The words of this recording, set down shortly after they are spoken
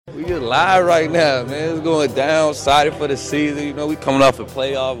We just live right now, man. It's going down, excited for the season. You know, we coming off a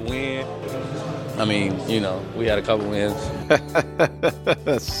playoff win. I mean, you know, we had a couple wins.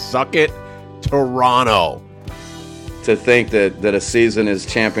 Suck it, Toronto. To think that a season is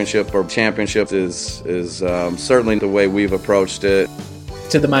championship or championship is certainly the way we've approached it.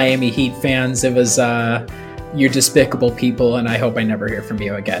 To the Miami Heat fans, it was you're despicable people, and I hope I never hear from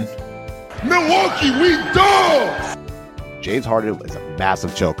you again. Milwaukee, we dogs! James Harden is a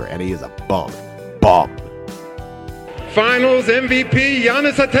massive choker, and he is a bum. Bum. Finals MVP,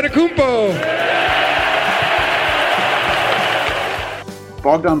 Giannis Antetokounmpo.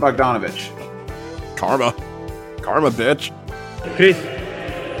 Bogdan Bogdanovic. Karma, bitch. Chris,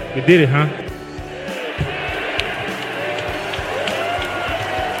 we did it, huh?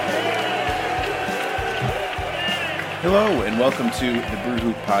 Hello and welcome to the Brew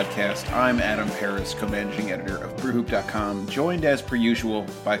Hoop Podcast. I'm Adam Paris, co-managing editor of BrewHoop.com, joined as per usual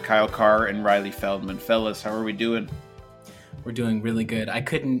by Kyle Carr and Riley Feldman. Fellas, how are we doing? We're doing really good. I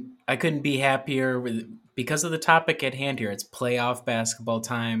couldn't be happier because of the topic at hand here. It's playoff basketball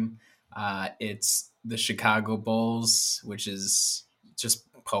time. It's the Chicago Bulls, which is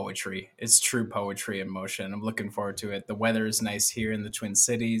just poetry. It's true poetry in motion. I'm looking forward to it. The weather is nice here in the Twin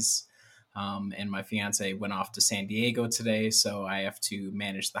Cities. And my fiance went off to San Diego today, so I have to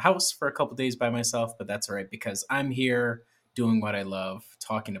manage the house for a couple days by myself, but that's all right because I'm here doing what I love,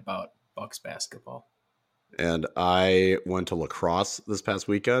 talking about Bucks basketball. And I went to lacrosse this past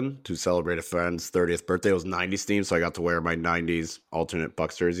weekend to celebrate a friend's 30th birthday. It was 90s themed, so I got to wear my 90s alternate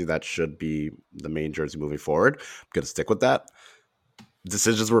Bucks jersey. That should be the main jersey moving forward. I'm going to stick with that.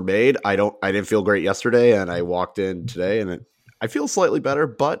 Decisions were made. I didn't feel great yesterday, and I walked in today, and I feel slightly better,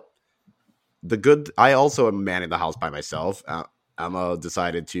 but I also am manning the house by myself. Emma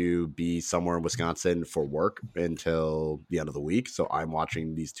decided to be somewhere in Wisconsin for work until the end of the week. So I'm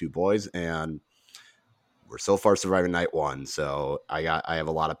watching these two boys, and we're so far surviving night one. So I have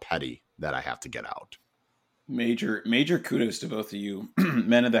a lot of petty that I have to get out. Major kudos to both of you,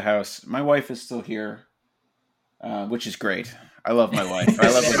 men of the house. My wife is still here, which is great. I love my wife. I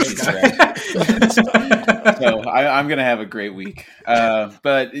love what she says. So I'm going to have a great week.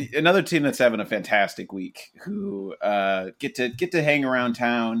 But another team that's having a fantastic week, who get to hang around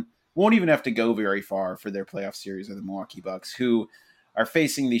town, won't even have to go very far for their playoff series, are the Milwaukee Bucks, who are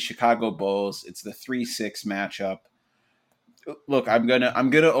facing the Chicago Bulls. It's the 3-6 matchup. Look, I'm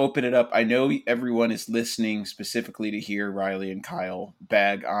gonna open it up. I know everyone is listening specifically to hear Riley and Kyle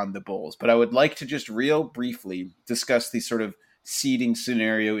bag on the Bulls, but I would like to just real briefly discuss the sort of seeding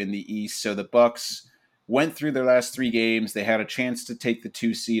scenario in the East. So the Bucks went through their last 3 games. They had a chance to take the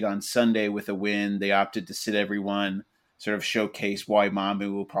 2 seed on Sunday with a win. They opted to sit everyone, sort of showcase why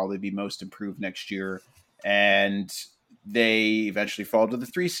Mamu will probably be most improved next year. And they eventually fall to the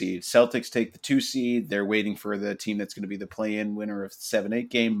 3 seed. Celtics take the 2 seed. They're waiting for the team that's going to be the play-in winner of the 7-8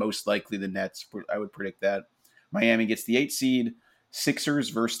 game, most likely the Nets. I would predict that. Miami gets the 8 seed. Sixers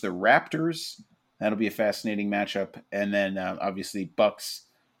versus the Raptors. That'll be a fascinating matchup. And then obviously Bucks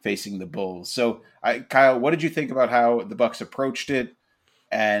facing the Bulls. So Kyle, what did you think about how the Bucks approached it?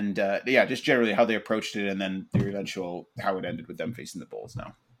 And just generally how they approached it, and then their eventual how it ended with them facing the Bulls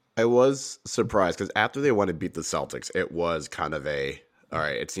now. I was surprised because after they went and beat the Celtics, it was kind of all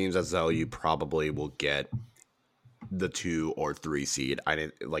right, it seems as though you probably will get the 2 or 3 seed. I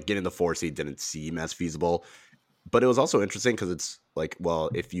didn't getting the 4 seed didn't seem as feasible, but it was also interesting because it's like, well,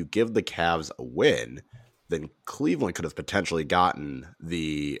 if you give the Cavs a win, then Cleveland could have potentially gotten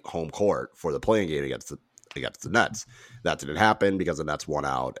the home court for the playing game against the Nets. That didn't happen because the Nets won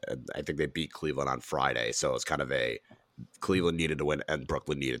out, and I think they beat Cleveland on Friday. So it's kind of Cleveland needed to win and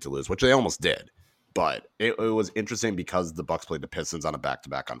Brooklyn needed to lose, which they almost did. But it was interesting because the Bucks played the Pistons on a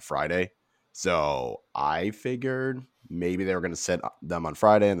back-to-back on Friday. So I figured maybe they were going to sit them on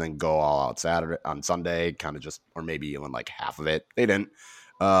Friday and then go all out on Sunday, kind of just, or maybe even like half of it. They didn't.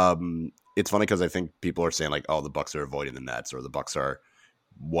 It's funny because I think people are saying like, oh, the Bucks are avoiding the Nets or the Bucks are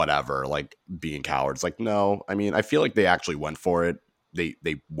whatever, like being cowards. Like, no, I mean, I feel like they actually went for it. They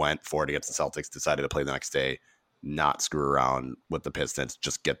went for it against the Celtics, decided to play the next day, not screw around with the Pistons,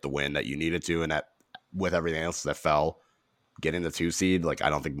 just get the win that you needed to. And that with everything else that fell, getting the 2 seed, like I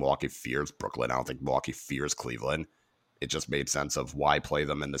don't think Milwaukee fears Brooklyn. I don't think Milwaukee fears Cleveland. It just made sense of why play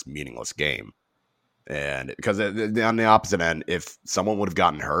them in this meaningless game. And because on the opposite end, if someone would have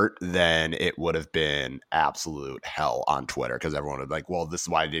gotten hurt, then it would have been absolute hell on Twitter because everyone would be like, well, this is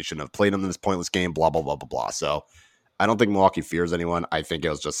why they shouldn't have played them in this pointless game, blah, blah, blah, blah, blah. So I don't think Milwaukee fears anyone. I think it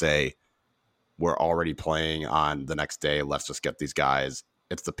was just we're already playing on the next day. Let's just get these guys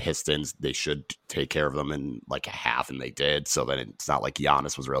it's the Pistons. They should take care of them in like a half, and they did. So then it's not like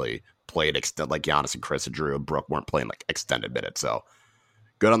Giannis was really played like Giannis and Chris and Drew and Brooke weren't playing like extended minutes. So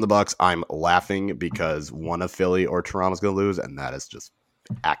good on the Bucks. I'm laughing because one of Philly or Toronto's going to lose, and that is just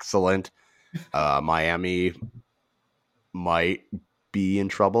excellent. Miami might be in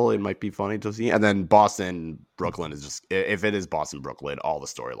trouble. It might be funny to see. And then Boston, Brooklyn is just, if it is Boston, Brooklyn, all the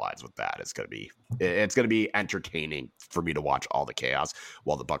storylines with that is going to be entertaining for me to watch all the chaos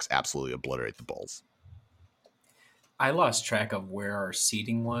while the Bucks absolutely obliterate the Bulls. I lost track of where our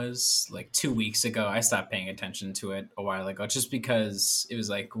seating was like 2 weeks ago. I stopped paying attention to it a while ago just because it was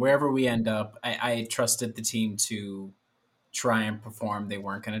like wherever we end up, I trusted the team to try and perform. They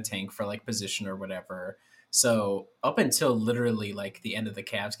weren't going to tank for like position or whatever. So up until literally like the end of the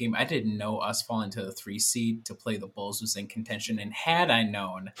Cavs game, I didn't know us falling to the 3 seed to play the Bulls was in contention. And had I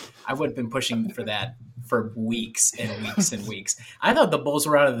known, I would have been pushing for that for weeks and weeks and weeks. I thought the Bulls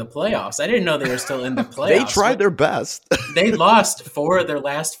were out of the playoffs. I didn't know they were still in the playoffs. They tried their best. They lost 4 of their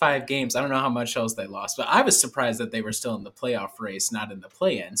last 5 games. I don't know how much else they lost, but I was surprised that they were still in the playoff race, not in the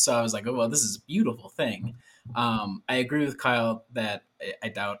play-in. So I was like, oh, well, this is a beautiful thing. I agree with Kyle that I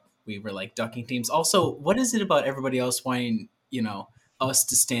doubt we were like ducking teams. Also, what is it about everybody else wanting, us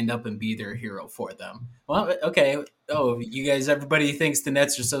to stand up and be their hero for them? Well, okay. Oh, you guys, everybody thinks the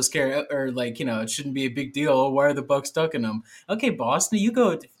Nets are so scary or like, it shouldn't be a big deal. Why are the Bucks ducking them? Okay, Boston, you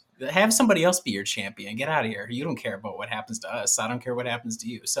go have somebody else be your champion. Get out of here. You don't care about what happens to us. I don't care what happens to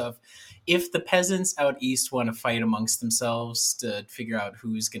you. So if the peasants out east want to fight amongst themselves to figure out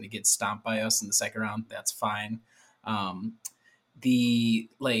who's going to get stomped by us in the second round, that's fine. The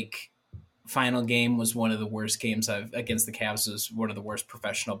final game was one of the worst games against the Cavs. Was one of the worst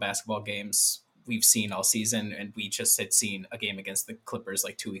professional basketball games we've seen all season, and we just had seen a game against the Clippers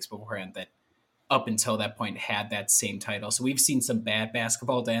like 2 weeks beforehand that up until that point had that same title. So we've seen some bad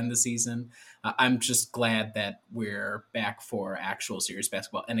basketball to end the season. I'm just glad that we're back for actual serious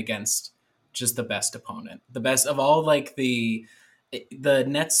basketball and against just the best opponent, the best of all. Like the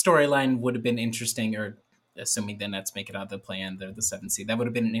Nets storyline would have been interesting, or assuming the Nets make it out of the play-in, they're the 7th seed. That would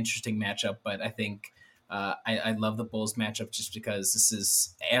have been an interesting matchup, but I think I love the Bulls matchup just because this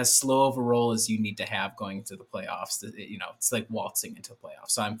is as slow of a roll as you need to have going into the playoffs. It's like waltzing into the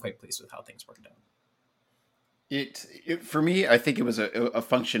playoffs. So I'm quite pleased with how things worked out. It for me, I think it was a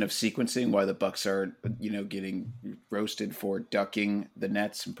function of sequencing why the Bucks are, getting roasted for ducking the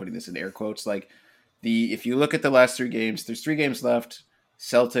Nets and putting this in air quotes. If you look at the last 3 games, there's 3 games left.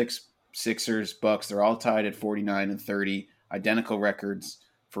 Celtics, Sixers, Bucks, they're all tied at 49 and 30, identical records.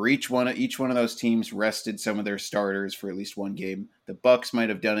 For each one of those teams rested some of their starters for at least one game. The Bucks might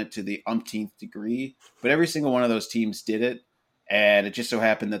have done it to the umpteenth degree, but every single one of those teams did it. And it just so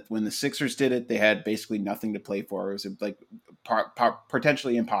happened that when the Sixers did it, they had basically nothing to play for. It was like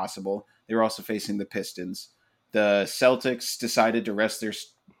potentially impossible. They were also facing the Pistons. The Celtics decided to rest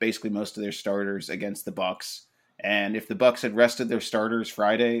basically most of their starters against the Bucks. And if the Bucks had rested their starters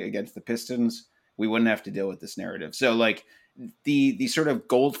Friday against the Pistons, we wouldn't have to deal with this narrative. So the sort of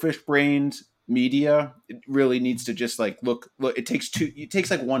goldfish-brained media, it really needs to just look. It takes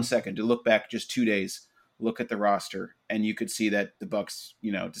 1 second to look back just 2 days, look at the roster, and you could see that the Bucks,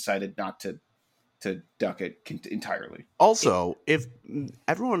 decided not to duck it entirely. Also, if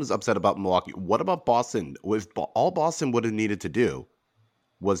everyone is upset about Milwaukee, what about Boston? All Boston would have needed to do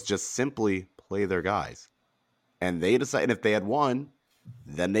was just simply play their guys. And they decided if they had won,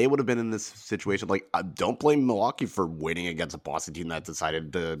 then they would have been in this situation. Don't blame Milwaukee for winning against a Boston team that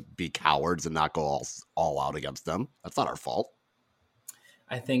decided to be cowards and not go all out against them. That's not our fault.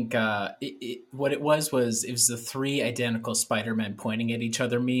 I think what it was the 3 identical Spider-Men pointing at each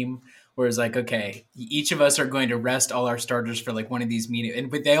other meme, where it's like, okay, each of us are going to rest all our starters for one of these meetings.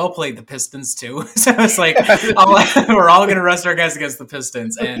 But they all played the Pistons too. So it's like, we're all going to rest our guys against the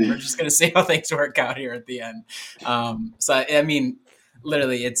Pistons, and we're just going to see how things work out here at the end. So, I mean,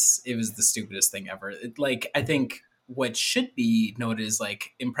 literally, it was the stupidest thing ever. I think what should be noted is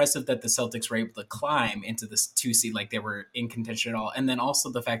impressive that the Celtics were able to climb into this 2 seed, they were in contention at all. And then also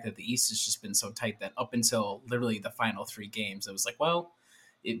the fact that the East has just been so tight that up until literally the final 3 games, it was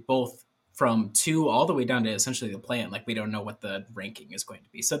it both from 2 all the way down to essentially the play-in. We don't know what the ranking is going to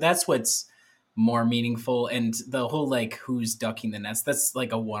be. So that's what's more meaningful. And the whole who's ducking the Nets, that's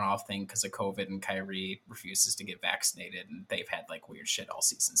a one-off thing because of COVID, and Kyrie refuses to get vaccinated, and they've had weird shit all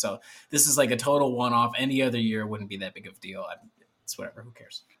season. So this is a total one-off. Any other year wouldn't be that big of a deal. It's whatever. Who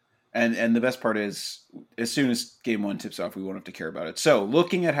cares? And the best part is, as soon as game 1 tips off, we won't have to care about it. So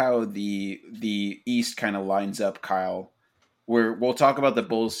looking at how the East kind of lines up, Kyle, we'll talk about the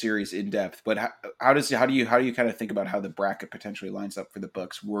Bulls series in depth, but how do you kind of think about how the bracket potentially lines up for the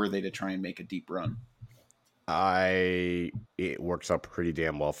Bucks were they to try and make a deep run? It works out pretty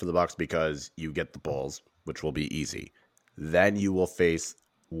damn well for the Bucks because you get the Bulls, which will be easy. Then you will face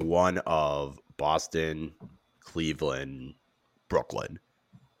one of Boston, Cleveland, Brooklyn.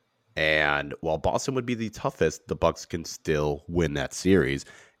 And while Boston would be the toughest, the Bucks can still win that series.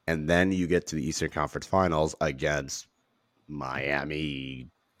 And then you get to the Eastern Conference Finals against Miami,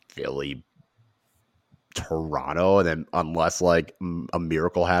 Philly, Toronto, and then unless like a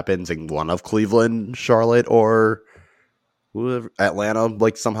miracle happens and one of Cleveland, Charlotte, or whoever, Atlanta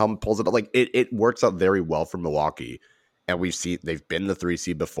like somehow pulls it up, like it works out very well for Milwaukee. And we've seen they've been the 3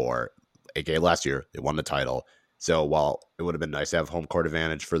 seed before, aka last year they won the title. So while it would have been nice to have home court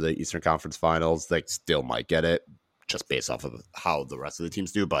advantage for the Eastern Conference Finals, they still might get it just based off of how the rest of the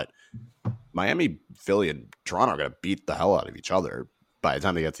teams do. But Miami, Philly, and Toronto are going to beat the hell out of each other by the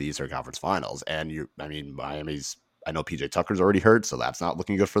time they get to the Eastern Conference Finals. And Miami's, I know PJ Tucker's already hurt, so that's not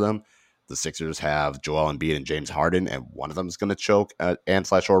looking good for them. The Sixers have Joel Embiid and James Harden, and one of them is going to choke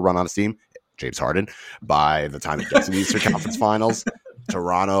and/or run on a team, James Harden, by the time it gets to the Eastern Conference Finals.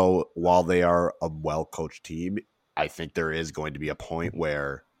 Toronto, while they are a well-coached team, I think there is going to be a point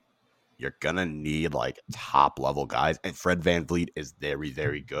where you're going to need like top-level guys. And Fred VanVleet is very,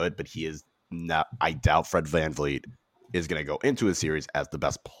 very good, but he is not. I doubt Fred VanVleet is going to go into a series as the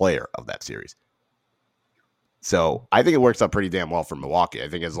best player of that series. So I think it works out pretty damn well for Milwaukee. I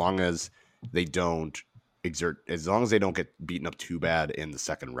think as long as they don't get beaten up too bad in the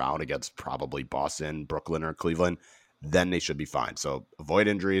second round against probably Boston, Brooklyn, or Cleveland, then they should be fine. So avoid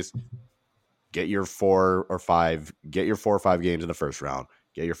injuries, get your 4 or 5 games in the first round,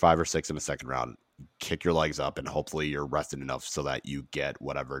 get your 5 or 6 in the second round, kick your legs up, and hopefully you're rested enough so that you get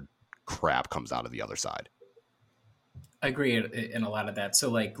whatever crap comes out of the other side. I agree in a lot of that.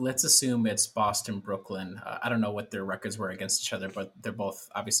 So, like, let's assume it's Boston, Brooklyn. I don't know what their records were against each other, but they're both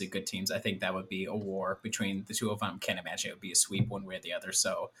obviously good teams. I think that would be a war between the two of them. Can't imagine it would be a sweep one way or the other.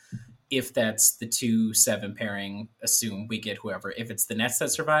 So, if that's the 2-7 pairing, assume we get whoever. If it's the Nets that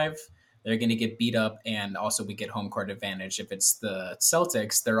survive, they're going to get beat up, and also we get home court advantage. If it's the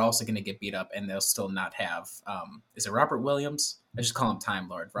Celtics, they're also going to get beat up, and they'll still not have. Is it Robert Williams? I just call him Time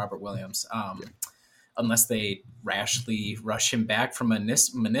Lord, Robert Williams. Unless they rashly rush him back from a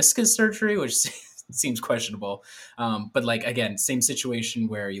meniscus surgery, which seems questionable. But like, again, same situation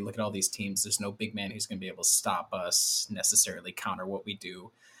where you look at all these teams, there's no big man who's going to be able to stop us, necessarily counter what we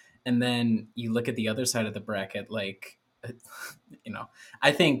do. And then you look at the other side of the bracket, like,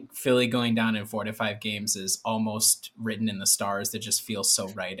 I think Philly going down in 4 to 5 games is almost written in the stars. That just feels so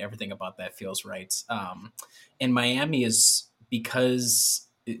right. Everything about that feels right. And Miami is, because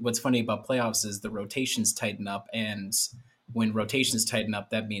what's funny about playoffs is the rotations tighten up, and when rotations tighten up,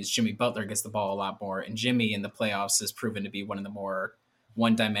 that means Jimmy Butler gets the ball a lot more, and Jimmy in the playoffs has proven to be one of the more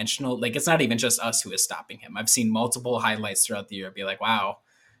one-dimensional. Like, it's not even just us who is stopping him. I've seen multiple highlights throughout the year be like, wow,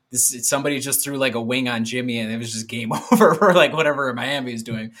 somebody just threw like a wing on Jimmy and it was just game over for like whatever Miami is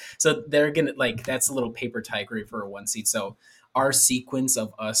doing. So they're gonna, like, that's a little paper tigery for a 1 seed. So our sequence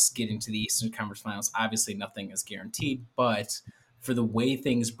of us getting to the Eastern Conference Finals, obviously nothing is guaranteed, but for the way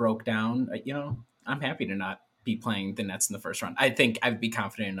things broke down, I'm happy to not be playing the Nets in the first round. I think I'd be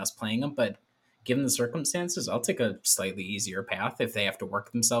confident in us playing them, but given the circumstances, I'll take a slightly easier path if they have to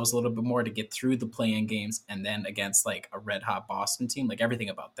work themselves a little bit more to get through the play-in games, and then against like a red-hot Boston team. Like, everything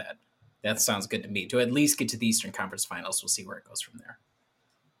about that sounds good to me. To at least get to the Eastern Conference Finals, we'll see where it goes from there.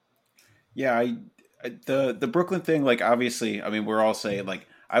 Yeah, the Brooklyn thing, like, obviously, I mean, we're all saying, like,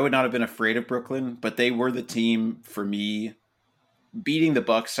 I would not have been afraid of Brooklyn, but they were the team for me. Beating the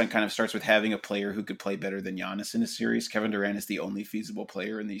Bucks kind of starts with having a player who could play better than Giannis in a series. Kevin Durant is the only feasible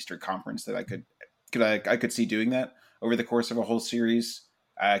player in the Eastern Conference that I could see doing that over the course of a whole series.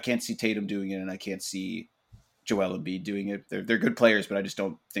 I can't see Tatum doing it, and I can't see Joel Embiid doing it. They're good players, but I just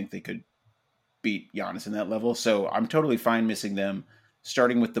don't think they could beat Giannis in that level. So I'm totally fine missing them.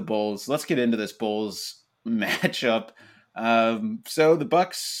 Starting with the Bulls, let's get into this Bulls matchup. So the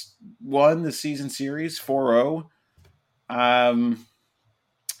Bucks won the season series 4-0.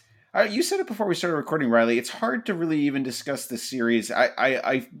 You said it before we started recording, Riley. It's hard to really even discuss the series.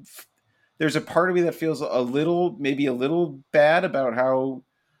 I there's a part of me that feels maybe a little bad about how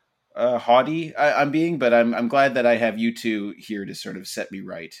haughty I'm being, but I'm glad that I have you two here to sort of set me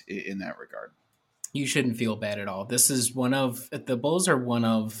right in that regard. You shouldn't feel bad at all. The Bulls are one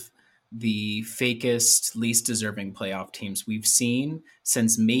of the fakest, least deserving playoff teams we've seen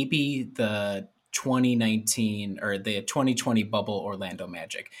since maybe the 2019 or the 2020 bubble Orlando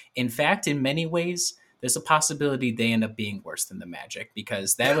Magic. In fact, in many ways, there's a possibility they end up being worse than the Magic,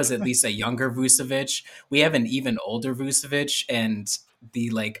 because that was at least a younger Vucevic. We have an even older Vucevic, and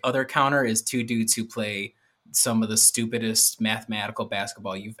the other counter is two dudes who play some of the stupidest mathematical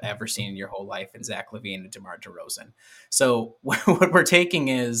basketball you've ever seen in your whole life, in Zach LaVine and DeMar DeRozan. So what we're taking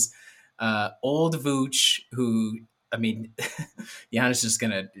is old Vooch, who, I mean, Giannis is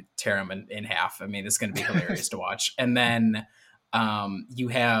going to tear him in half. I mean, it's going to be hilarious to watch. And then you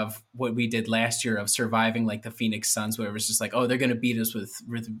have what we did last year of surviving like the Phoenix Suns, where it was just like, oh, they're going to beat us with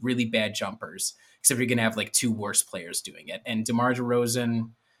really bad jumpers, except you're going to have like two worse players doing it. And DeMar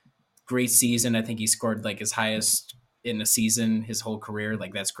DeRozan, great season. I think he scored like his highest in a season his whole career.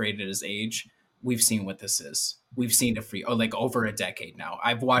 Like, that's great at his age. We've seen what this is. We've seen it for over a decade now.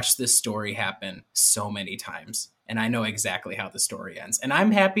 I've watched this story happen so many times, and I know exactly how the story ends. And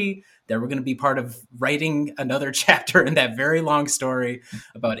I'm happy that we're going to be part of writing another chapter in that very long story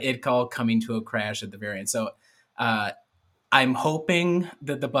about Idcall coming to a crash at the very end. So I'm hoping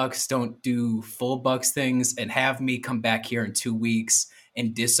that the Bucks don't do full Bucks things and have me come back here in 2 weeks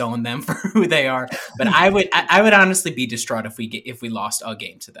and disown them for who they are. But I would honestly be distraught if we lost a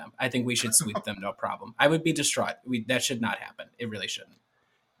game to them. I think we should sweep them, no problem. I would be distraught. That should not happen. It really shouldn't.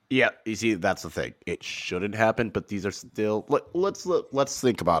 Yeah, you see, that's the thing. It shouldn't happen, but these are still. Let's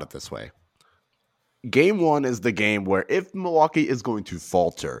think about it this way. Game 1 is the game where if Milwaukee is going to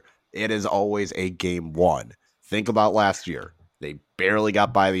falter, it is always a game 1. Think about last year. They barely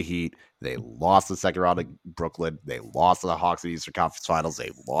got by the Heat. They lost the second round of Brooklyn. They lost to the Hawks in the Eastern Conference Finals.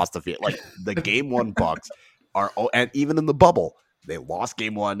 They lost the game 1 Bucks are, and even in the bubble, they lost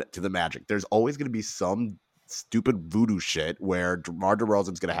game 1 to the Magic. There's always going to be some stupid voodoo shit where DeMar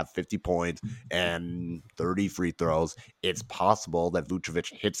DeRozan's going to have 50 points and 30 free throws. It's possible that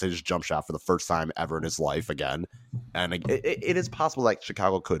Vucevic hits his jump shot for the first time ever in his life again. And it is possible that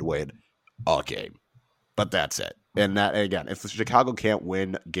Chicago could win a game. But that's it. And that, again, if Chicago can't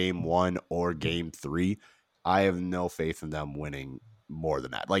win game 1 or game 3, I have no faith in them winning more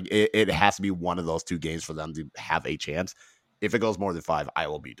than that. Like, it has to be one of those 2 games for them to have a chance. If it goes more than 5, I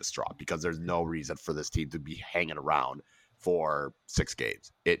will be distraught, because there's no reason for this team to be hanging around for 6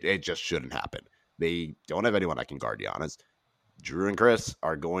 games. It just shouldn't happen. They don't have anyone that can guard Giannis. Drew and Chris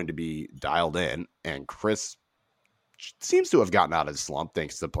are going to be dialed in, and Chris seems to have gotten out of his slump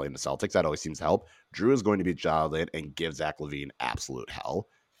thanks to playing the Celtics. That always seems to help. Drew is going to be dialed in and give Zach LaVine absolute hell.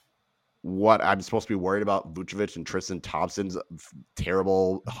 What I'm supposed to be worried about Vucevic and Tristan Thompson's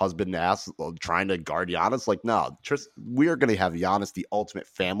terrible husband ass trying to guard Giannis? Like, no, we are going to have Giannis, the ultimate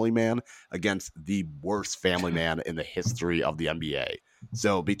family man, against the worst family man in the history of the NBA.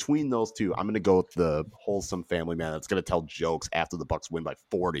 So between those two, I'm going to go with the wholesome family man that's going to tell jokes after the Bucks win by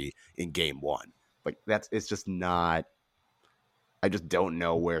 40 in game 1. Like, it's just not. I just don't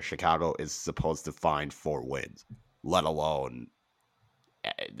know where Chicago is supposed to find 4 wins, let alone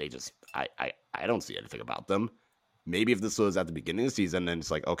they just. I don't see anything about them. Maybe if this was at the beginning of the season, then it's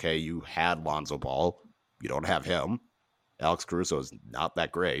like, okay, you had Lonzo Ball, you don't have him. Alex Caruso is not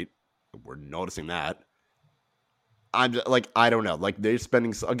that great. We're noticing that. I'm just, like, I don't know. Like, they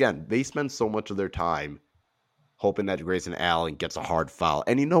spend so much of their time hoping that Grayson Allen gets a hard foul.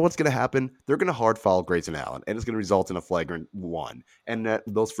 And you know what's going to happen? They're going to hard foul Grayson Allen, and it's going to result in a flagrant 1. And that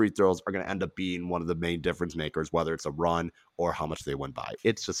those free throws are going to end up being one of the main difference makers, whether it's a run or how much they win by.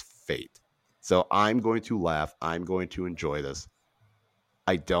 It's just fate. So I'm going to laugh. I'm going to enjoy this.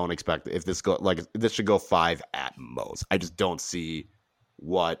 I don't expect if this should go 5 at most. I just don't see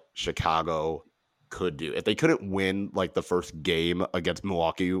what Chicago could do. If they couldn't win like the first game against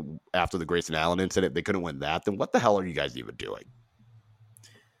Milwaukee after the Grayson Allen incident, they couldn't win that, then what the hell are you guys even doing?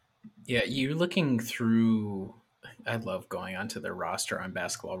 Yeah, you're looking through. I love going onto their roster on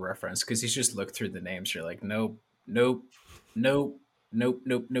Basketball Reference, because you just look through the names. You're like, nope.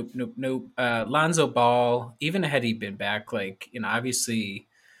 Lonzo Ball, even had he been back, like, obviously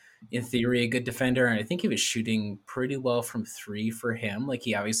in theory a good defender, and I think he was shooting pretty well from 3 for him. Like,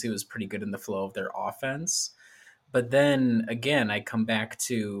 he obviously was pretty good in the flow of their offense. But then again, I come back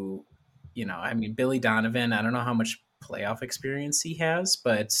to, Billy Donovan, I don't know how much playoff experience he has,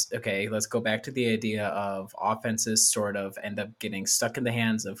 but okay, let's go back to the idea of offenses sort of end up getting stuck in the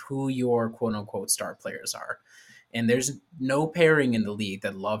hands of who your quote unquote star players are. And there's no pairing in the league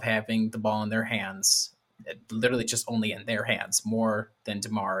that love having the ball in their hands, literally just only in their hands, more than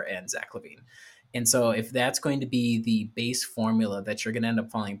DeMar and Zach LaVine. And so if that's going to be the base formula that you're going to end up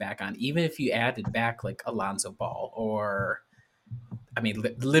falling back on, even if you added back like Alonzo Ball or,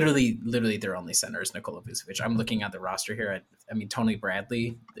 literally their only center is Nikola Vucevic. I'm looking at the roster here. Tony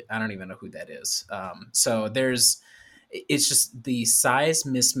Bradley, I don't even know who that is. So there's it's just the size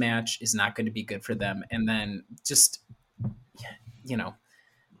mismatch is not going to be good for them. And then just,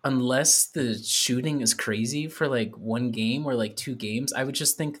 unless the shooting is crazy for like one game or like 2 games, I would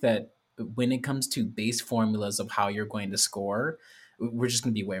just think that when it comes to base formulas of how you're going to score, we're just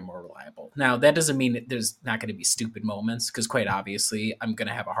going to be way more reliable. Now, that doesn't mean that there's not going to be stupid moments, because quite obviously I'm going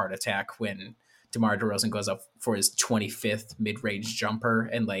to have a heart attack when DeMar DeRozan goes up for his 25th mid-range jumper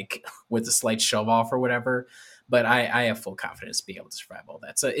and like with a slight shove off or whatever. But I have full confidence to be able to survive all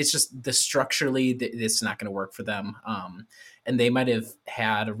that. So it's just structurally, it's not going to work for them. And they might have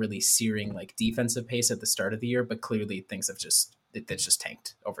had a really searing like defensive pace at the start of the year, but clearly things have that's just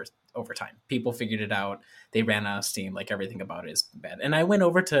tanked over time. People figured it out. They ran out of steam. Like everything about it is bad. And I went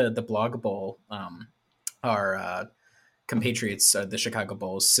over to the Blog Bowl, our compatriots, the Chicago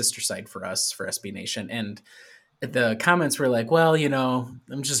Bulls sister site for us, for SB Nation, and the comments were like, well,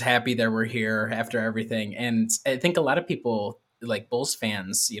 I'm just happy that we're here after everything. And I think a lot of people, like Bulls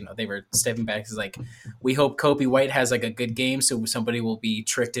fans, they were stepping back. It's like, we hope Kobe White has like a good game, so somebody will be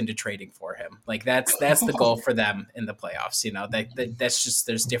tricked into trading for him. Like that's the goal for them in the playoffs. That's just,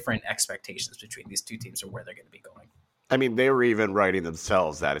 there's different expectations between these two teams or where they're going to be going. I mean, they were even writing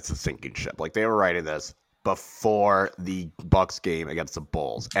themselves that it's a sinking ship. Like they were writing this before the Bucks game against the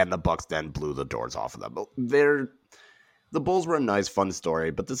Bulls, and the Bucks then blew the doors off of them. The Bulls were a nice, fun story,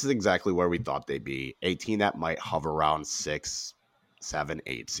 but this is exactly where we thought they'd be. A team that might hover around 6, 7,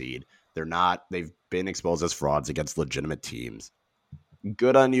 8 seed. They're not. They've been exposed as frauds against legitimate teams.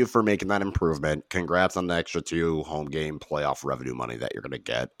 Good on you for making that improvement. Congrats on the extra 2 home game playoff revenue money that you're going to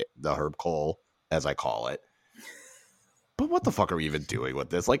get. The Herb Cole, as I call it. But what the fuck are we even doing with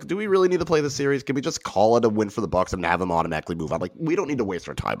this? Like, do we really need to play the series? Can we just call it a win for the Bucks and have them automatically move on? Like, we don't need to waste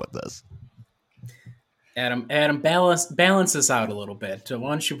our time with this. Adam, balance this out a little bit. Why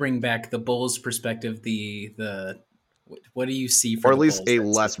don't you bring back the Bulls' perspective? The what do you see for, or at least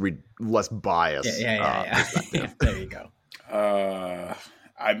Bulls a less biased? Yeah. There you go.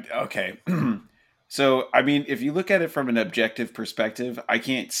 I'm okay. So, I mean, if you look at it from an objective perspective, I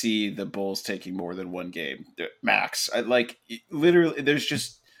can't see the Bulls taking more than 1 game max. Literally, there's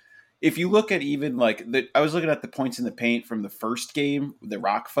just, if you look at even like I was looking at the points in the paint from the first game, the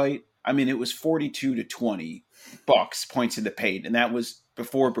Rock fight. I mean, it was 42-20 Bucks points in the paint, and that was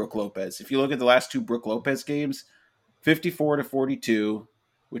before Brook Lopez. If you look at the last 2 Brook Lopez games, 54-42,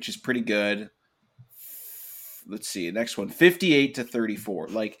 which is pretty good. Let's see, next one,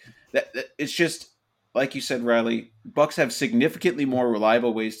 58-34. Like that, it's just. Like you said, Riley, Bucks have significantly more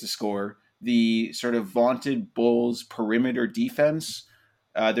reliable ways to score. The sort of vaunted Bulls perimeter defense,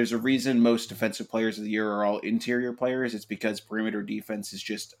 there's a reason most defensive players of the year are all interior players. It's because perimeter defense is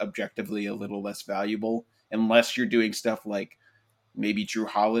just objectively a little less valuable, unless you're doing stuff like maybe Drew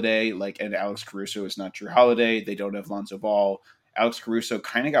Holiday, and Alex Caruso is not Drew Holiday. They don't have Lonzo Ball. Alex Caruso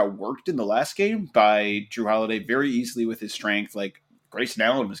kind of got worked in the last game by Drew Holiday very easily with his strength. Like Grayson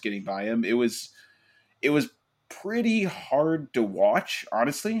Allen was getting by him. It was pretty hard to watch,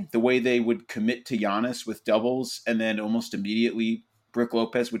 honestly, the way they would commit to Giannis with doubles, and then almost immediately Brook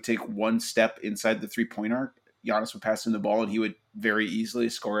Lopez would take 1 step inside the 3-point arc. Giannis would pass him the ball, and he would very easily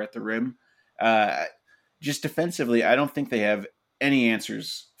score at the rim. Just defensively, I don't think they have any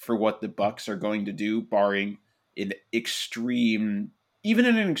answers for what the Bucks are going to do, barring an extreme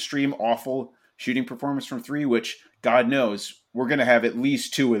awful shooting performance from 3, which God knows we're going to have at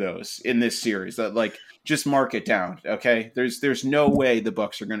least 2 of those in this series. Just mark it down, okay? There's no way the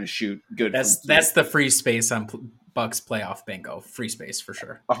Bucks are going to shoot good. That's the free space on Bucks playoff bingo. Free space for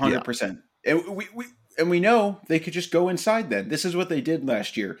sure. 100%. And we know they could just go inside then. This is what they did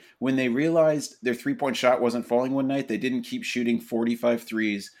last year. When they realized their 3-point shot wasn't falling one night, they didn't keep shooting 45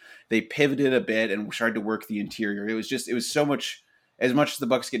 threes. They pivoted a bit and tried to work the interior. It was so much. As much as the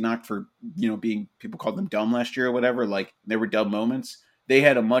Bucks get knocked for, being, people called them dumb last year or whatever, like there were dumb moments, they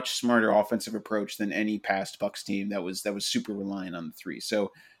had a much smarter offensive approach than any past Bucks team that was super reliant on the 3.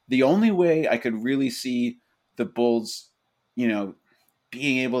 So the only way I could really see the Bulls,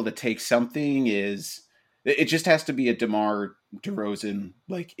 being able to take something is it just has to be a DeMar DeRozan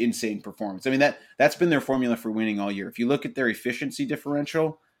insane performance. I mean, that's been their formula for winning all year. If you look at their efficiency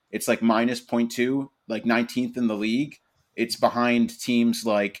differential, it's like minus 0.2, like 19th in the league. It's behind teams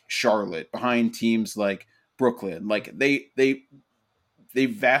like Charlotte, behind teams like Brooklyn. Like they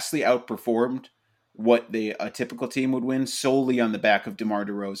vastly outperformed what a typical team would win solely on the back of DeMar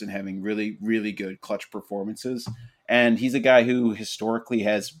DeRozan having really, really good clutch performances. And he's a guy who historically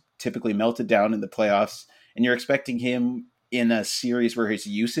has typically melted down in the playoffs. And you're expecting him in a series where his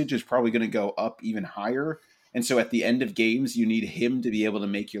usage is probably going to go up even higher. And so at the end of games, you need him to be able to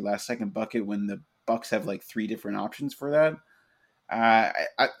make your last second bucket when the Bucks have like 3 different options for that.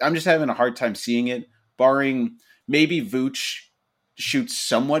 I'm just having a hard time seeing it, barring maybe Vooch shoots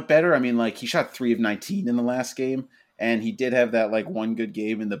somewhat better. I mean, like he shot 3 of 19 in the last game, and he did have that like one good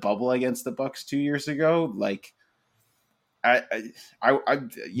game in the bubble against the Bucks 2 years ago. Like, I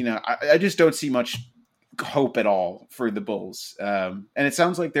just don't see much hope at all for the Bulls. And it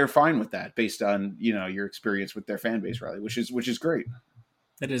sounds like they're fine with that based on, your experience with their fan base, Riley, which is great.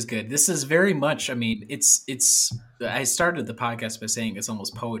 That is good. This is very much, I mean, it's I started the podcast by saying it's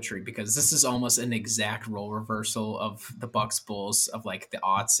almost poetry, because this is almost an exact role reversal of the Bucks Bulls of like the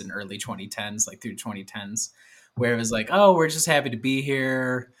aughts and early 2010s, like through 2010s, where it was like, oh, we're just happy to be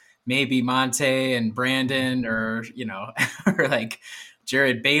here. Maybe Monte and Brandon or or like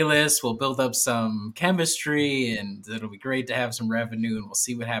Jared Bayless will build up some chemistry and it'll be great to have some revenue and we'll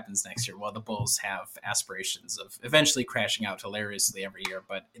see what happens next year. While the Bulls have aspirations of eventually crashing out hilariously every year,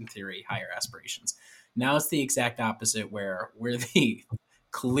 but in theory, higher aspirations. Now it's the exact opposite, where we're the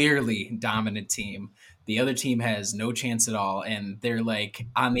clearly dominant team. The other team has no chance at all, and they're like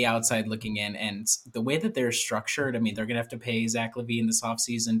on the outside looking in. And the way that they're structured, I mean, they're going to have to pay Zach LaVine this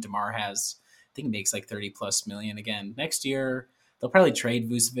offseason. DeMar has, I think, makes like $30+ million again next year. They'll probably trade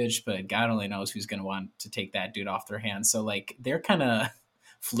Vucevic, but God only knows who's going to want to take that dude off their hands. So like they're kind of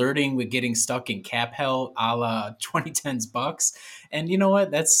flirting with getting stuck in cap hell a la 2010s Bucks. And you know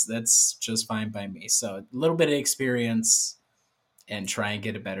what? That's just fine by me. So a little bit of experience and try and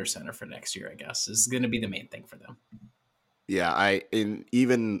get a better center for next year, I guess, is going to be the main thing for them. Yeah,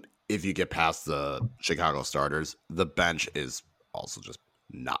 even if you get past the Chicago starters, the bench is also just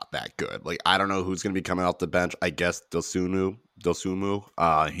not that good. Like, I don't know who's going to be coming off the bench. I guess Dosunmu,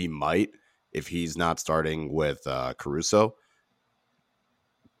 he might, if he's not starting with Caruso.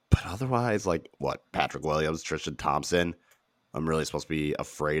 But otherwise, like, Patrick Williams, Tristan Thompson. I'm really supposed to be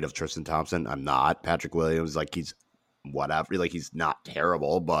afraid of Tristan Thompson. I'm not. Patrick Williams, like, he's whatever. Like, he's not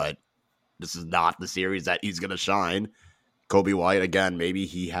terrible, but this is not the series that he's going to shine. Kobe White, again, maybe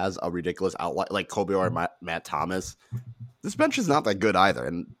he has a ridiculous outlier, like Kobe or Matt Thomas. This bench is not that good either.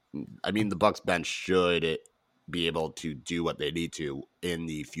 And, I mean, the Bucks bench should be able to do what they need to in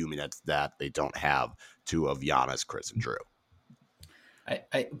the few minutes that they don't have two of Giannis, Chris, and Drew.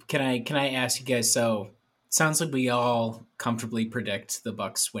 Can I ask you guys, so it sounds like we all comfortably predict the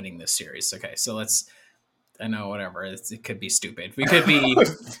Bucks winning this series. Okay, so I know, whatever, it could be stupid. We could be,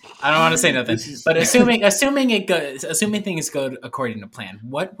 I don't want to say nothing, but assuming things go according to plan,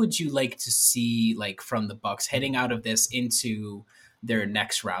 what would you like to see like from the Bucks heading out of this into their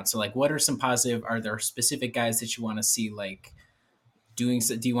next round? So like, what are some positive, are there specific guys that you want to see like doing,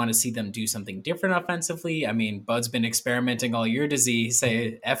 do you want to see them do something different offensively? I mean, Bud's been experimenting all year. Does he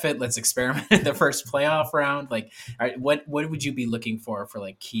say, F it, let's experiment in the first playoff round? Like, all right, what would you be looking for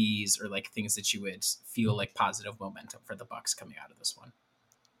like keys or like things that you would feel like positive momentum for the Bucks coming out of this one?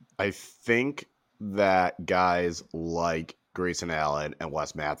 I think that guys like Grayson Allen and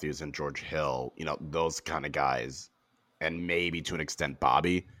Wes Matthews and George Hill, those kind of guys, and maybe to an extent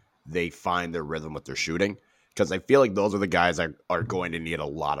Bobby, they find their rhythm with their shooting. Because I feel like those are the guys that are going to need a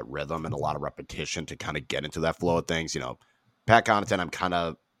lot of rhythm and a lot of repetition to kind of get into that flow of things. Pat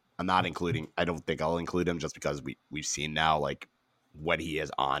Connaughton, I'm not including. I don't think I'll include him just because we've seen now, like, when he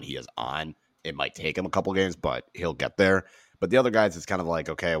is on. It might take him a couple games, but he'll get there. But the other guys, it's kind of like,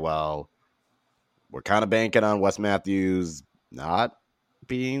 okay, well, we're kind of banking on Wes Matthews not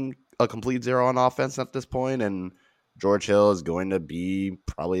being a complete zero on offense at this point, and George Hill is going to be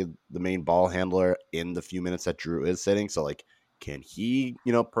probably the main ball handler in the few minutes that Drew is sitting. So, like, can he,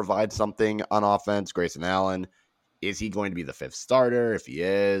 provide something on offense? Grayson Allen, is he going to be the fifth starter? If he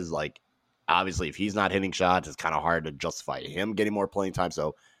is, like, obviously, if he's not hitting shots, it's kind of hard to justify him getting more playing time.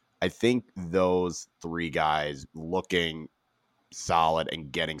 So, I think those three guys looking solid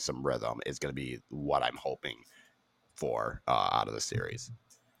and getting some rhythm is going to be what I'm hoping for out of the series.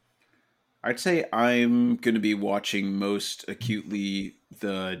 I'd say I'm going to be watching most acutely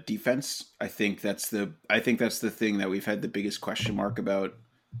the defense. I think that's the thing that we've had the biggest question mark about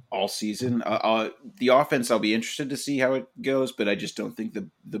all season. The offense, I'll be interested to see how it goes, but I just don't think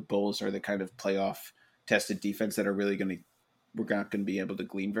the Bulls are the kind of playoff tested defense that are really we're not going to be able to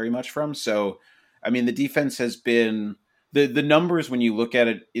glean very much from. So, I mean, the defense has been the numbers when you look at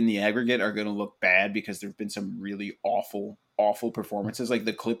it in the aggregate are going to look bad because there've been some really awful performances. Like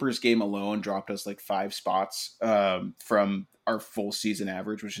the Clippers game alone dropped us like 5 spots from our full season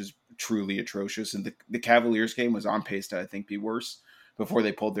average, which is truly atrocious. And the Cavaliers game was on pace to, I think, be worse before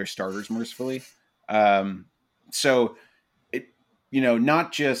they pulled their starters mercifully. So it,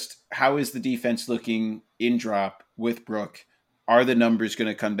 not just how is the defense looking in drop with Brook, Are the numbers going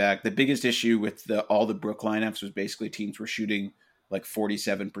to come back? The biggest issue with all the Brook lineups was basically teams were shooting like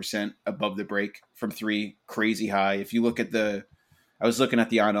 47% above the break from three, crazy high. If you look at I was looking at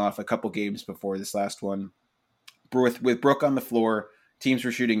the on-off a couple games before this last one. With Brook on the floor, teams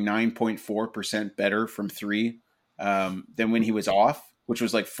were shooting 9.4% better from three than when he was off, which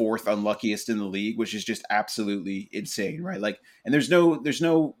was like fourth unluckiest in the league, which is just absolutely insane, right? Like, and there's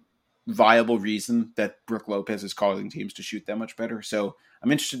no viable reason that Brook Lopez is causing teams to shoot that much better. So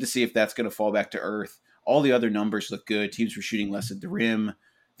I'm interested to see if that's going to fall back to earth. All the other numbers look good. Teams were shooting less at the rim.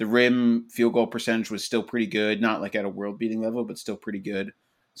 The rim field goal percentage was still pretty good, not like at a world beating level, but still pretty good.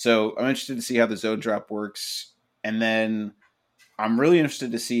 So I'm interested to see how the zone drop works. And then I'm really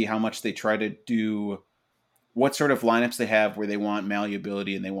interested to see how much they try to do, what sort of lineups they have where they want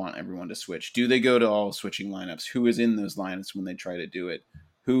malleability and they want everyone to switch. Do they go to all switching lineups? Who is in those lineups when they try to do it?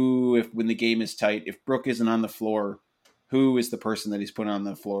 When the game is tight, if Brook isn't on the floor, who is the person that he's putting on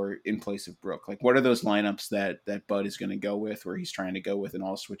the floor in place of Brook? Like, what are those lineups that Bud is going to go with, where he's trying to go with an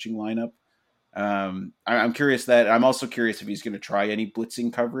all switching lineup? I'm curious that. I'm also curious if he's going to try any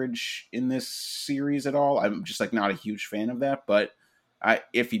blitzing coverage in this series at all. I'm just like not a huge fan of that, but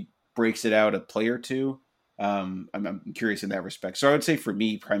if he breaks it out a play or two, I'm curious in that respect. So I would say for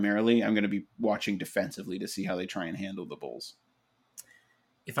me, primarily, I'm going to be watching defensively to see how they try and handle the Bulls.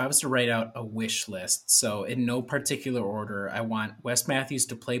 If I was to write out a wish list, so in no particular order, I want Wes Matthews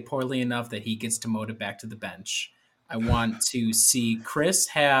to play poorly enough that he gets demoted back to the bench. I want to see Chris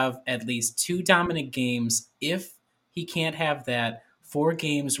have at least 2 dominant games. If he can't have that, 4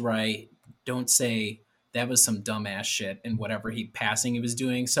 games right, don't say that was some dumbass shit and whatever passing he was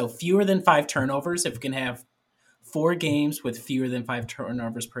doing. So fewer than 5 turnovers. If we can have 4 games with fewer than 5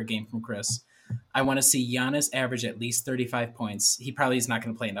 turnovers per game from Chris. I want to see Giannis average at least 35 points. He probably is not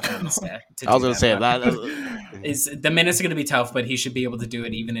going to play enough minutes to I was going to say that. The minutes are going to be tough, but he should be able to do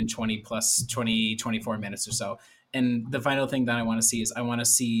it even in 24 minutes or so. And the final thing that I want to see is I want to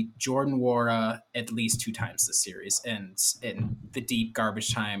see Jordan Nwora at least 2 times this series. And in the deep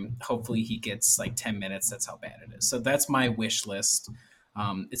garbage time, hopefully he gets like 10 minutes. That's how bad it is. So that's my wish list.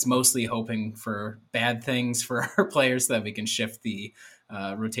 It's mostly hoping for bad things for our players so that we can shift the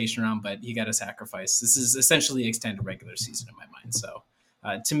rotation around, but you got to sacrifice. This is essentially extended regular season in my mind. So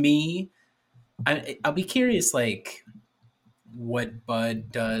to me, I'll be curious, like what Bud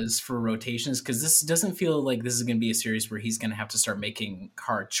does for rotations, because this doesn't feel like this is going to be a series where he's going to have to start making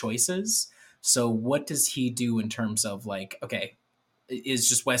hard choices. So what does he do in terms of like, okay, is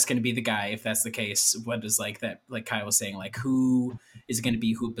just Wes going to be the guy? If that's the case, what is like that, like Kyle was saying, like who is going to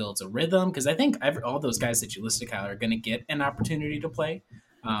be who builds a rhythm? Because I think all those guys that you listed, Kyle, are going to get an opportunity to play.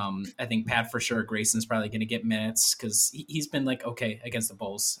 I think Pat for sure, Grayson's probably going to get minutes because he's been like okay against the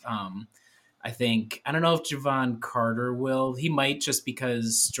Bulls. I don't know if Javon Carter will. He might, just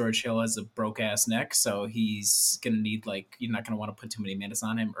because George Hill has a broke ass neck, so he's going to need, like, you're not going to want to put too many minutes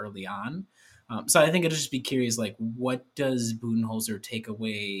on him early on. So I think I'll just be curious, like, what does Budenholzer take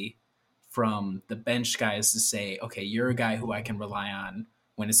away from the bench guys to say, okay, you're a guy who I can rely on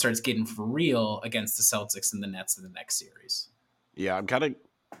when it starts getting for real against the Celtics and the Nets in the next series? Yeah, I'm kind of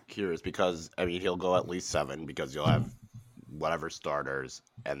curious because, I mean, he'll go at least 7 because you'll have whatever starters,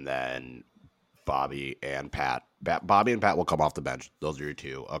 and then Bobby and Pat. Bobby and Pat will come off the bench. Those are your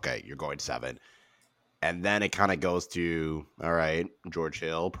 2. Okay, you're going 7. And then it kind of goes to, all right, George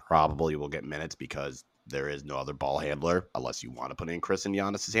Hill probably will get minutes because there is no other ball handler unless you want to put in Chris and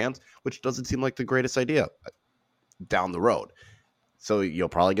Giannis' hands, which doesn't seem like the greatest idea down the road. So you'll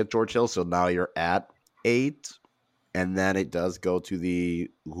probably get George Hill. So now you're at 8. And then it does go to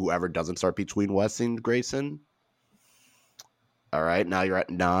whoever doesn't start between Wes and Grayson. All right, now you're at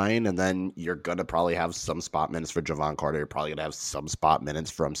 9, and then you're going to probably have some spot minutes for Javon Carter. You're probably going to have some spot minutes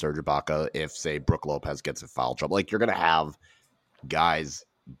from Serge Ibaka if, say, Brook Lopez gets in foul trouble. Like, you're going to have guys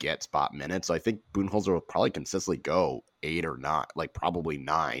get spot minutes. So I think Budenholzer will probably consistently go 8 or 9, like probably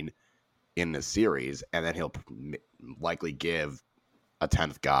 9 in the series, and then he'll likely give a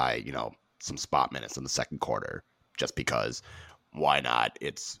 10th guy, some spot minutes in the second quarter just because why not?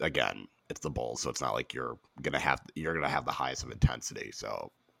 It's the Bulls, so it's not like you're gonna have the highest of intensity.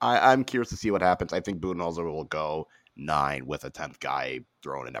 So I'm curious to see what happens. I think Budenholzer will go 9 with a 10th guy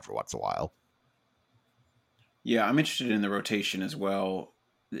thrown in every once in a while. Yeah, I'm interested in the rotation as well.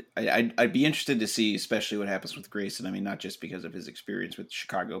 I'd be interested to see, especially what happens with Grayson. I mean, not just because of his experience with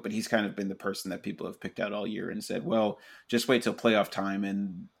Chicago, but he's kind of been the person that people have picked out all year and said, well, just wait till playoff time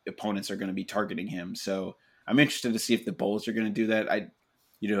and opponents are going to be targeting him. So I'm interested to see if the Bulls are going to do that. I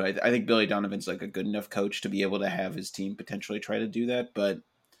think Billy Donovan's like a good enough coach to be able to have his team potentially try to do that, but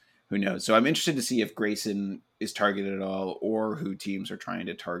who knows? So I'm interested to see if Grayson is targeted at all, or who teams are trying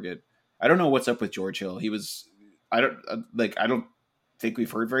to target. I don't know what's up with George Hill. I don't think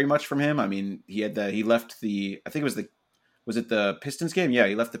we've heard very much from him. I mean, he left the, I think it was it the Pistons game? Yeah,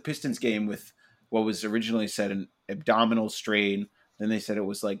 he left the Pistons game with what was originally said an abdominal strain. Then they said it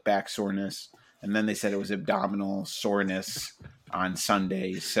was like back soreness. And then they said it was abdominal soreness on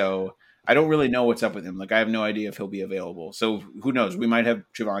Sunday. So I don't really know what's up with him. Like, I have no idea if he'll be available. So who knows? We might have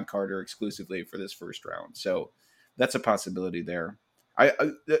Javon Carter exclusively for this first round. So that's a possibility there.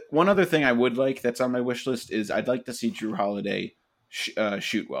 One other thing I would like that's on my wish list is I'd like to see Drew Holiday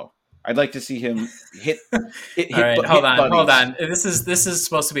shoot well. I'd like to see him hit. All right, hold on. This is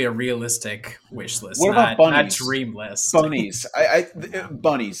supposed to be a realistic wish list. What about bunnies? Not dream list. Bunnies.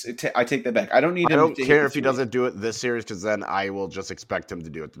 Bunnies. I take that back. I don't care if he doesn't do it this series, because then I will just expect him to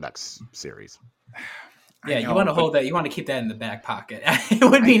do it the next series. Yeah, you want to hold that. You want to keep that in the back pocket. It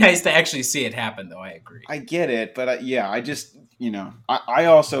would be nice to actually see it happen, though. I agree. I get it, but I just I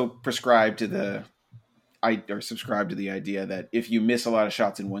also subscribe to the idea that if you miss a lot of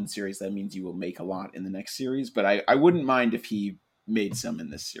shots in one series, that means you will make a lot in the next series. But I wouldn't mind if he made some in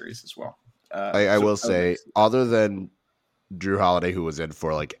this series as well. I will say, other than Drew Holiday, who was in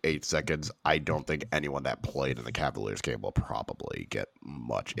for like 8 seconds, I don't think anyone that played in the Cavaliers game will probably get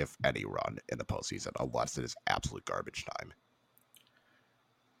much, if any, run in the postseason, unless it is absolute garbage time.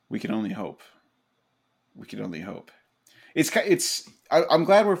 We can only hope. I'm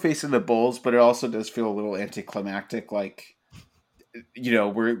glad we're facing the Bulls, but it also does feel a little anticlimactic. Like,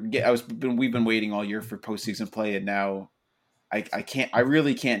 we've been waiting all year for postseason play, and now I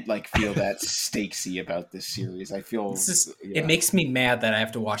really can't like feel that stakesy about this series. I feel it makes me mad that I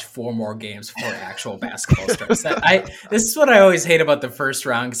have to watch 4 more games before actual basketball starts. This is what I always hate about the first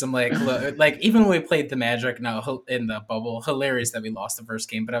round, because I'm like even when we played the Magic now in the bubble, hilarious that we lost the first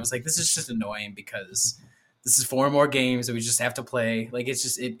game, but I was like, this is just annoying because this is 4 more games that we just have to play. Like, it's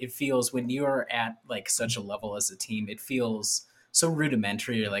just it feels, when you're at like such a level as a team, it feels so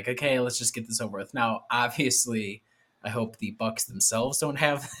rudimentary. You're like, okay, let's just get this over with. Now, obviously, I hope the Bucks themselves don't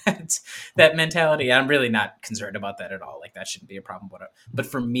have that mentality. I'm really not concerned about that at all. Like, that shouldn't be a problem. But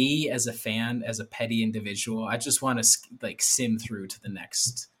for me, as a fan, as a petty individual, I just want to like sim through to the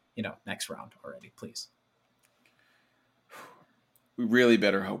next round already, please. We really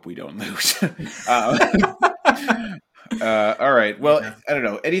better hope we don't lose. All right. Well, I don't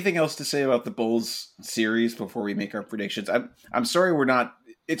know. Anything else to say about the Bulls series before we make our predictions? I'm sorry we're not.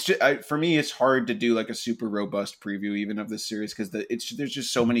 It's just, for me, it's hard to do like a super robust preview even of this series, because there's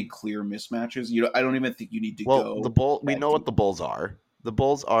just so many clear mismatches. I don't even think you need to go. We know what the Bulls are. The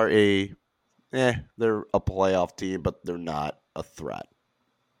Bulls are they're a playoff team, but they're not a threat.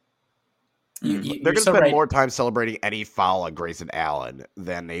 They're going to spend more time celebrating any foul on Grayson Allen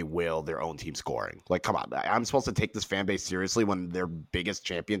than they will their own team scoring. Like, come on. I'm supposed to take this fan base seriously when their biggest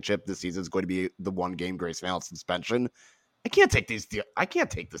championship this season is going to be the 1-game Grayson Allen suspension. I can't take this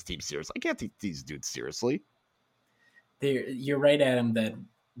team seriously. I can't take these dudes seriously. You're right, Adam, that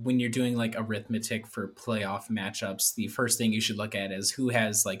when you're doing like arithmetic for playoff matchups, the first thing you should look at is who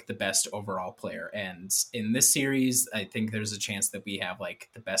has like the best overall player. And in this series, I think there's a chance that we have like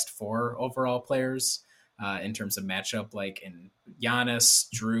the best 4 overall players in terms of matchup, like in Giannis,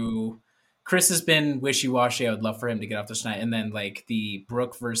 Drew. Chris has been wishy-washy. I would love for him to get off the tonight. And then like the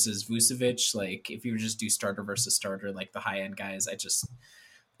Brook versus Vucevic, like if you just do starter versus starter, like the high-end guys,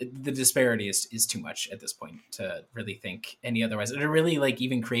 the disparity is too much at this point to really think any otherwise, or to really like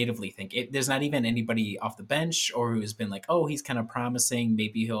even creatively think it. There's not even anybody off the bench or who's been like, oh, he's kind of promising,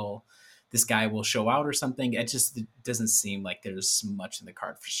 maybe this guy will show out or something. It doesn't seem like there's much in the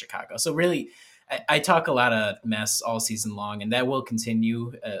card for Chicago. So really, I talk a lot of mess all season long, and that will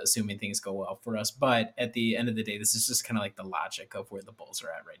continue assuming things go well for us. But at the end of the day, this is just kind of like the logic of where the Bulls are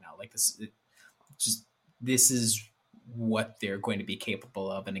at right now. Like this is what they're going to be capable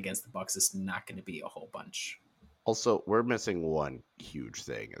of, and against the Bucks, it's not going to be a whole bunch. Also, we're missing one huge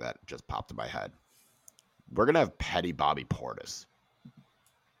thing that just popped in my head. We're going to have petty Bobby Portis.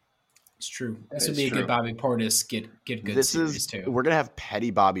 It's true. This would be a good Bobby Portis get good series too. We're going to have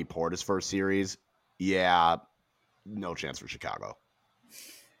petty Bobby Portis for a series. Yeah, no chance for Chicago.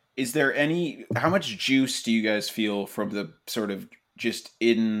 Is there how much juice do you guys feel from the sort of just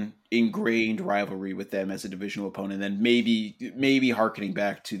ingrained rivalry with them as a divisional opponent, and then maybe harkening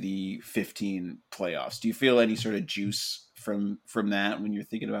back to the 15 playoffs? Do you feel any sort of juice from that when you're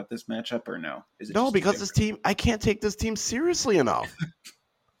thinking about this matchup, or no? No, because this team, I can't take this team seriously enough.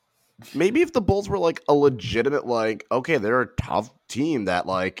 Maybe if the Bulls were like a legitimate, like, okay, they're a tough team that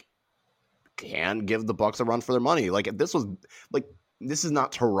like can give the Bucks a run for their money. Like if this was like this is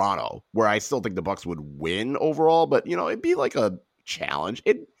not Toronto, where I still think the Bucks would win overall, but it'd be like a challenge.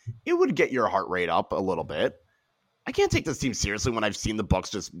 It would get your heart rate up a little bit. I can't take this team seriously when I've seen the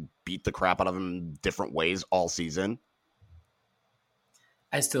Bucks just beat the crap out of them in different ways all season.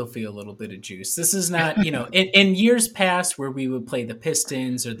 I still feel a little bit of juice. This is not, in years past where we would play the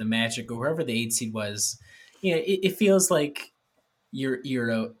Pistons or the Magic or whoever the 8 seed was, it feels like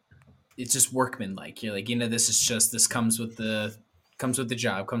it's just workmanlike. You're like, this comes with the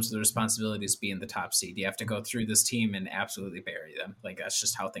job, comes with the responsibilities of being the top seed. You have to go through this team and absolutely bury them. Like, that's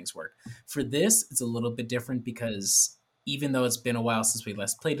just how things work. For this, it's a little bit different because even though it's been a while since we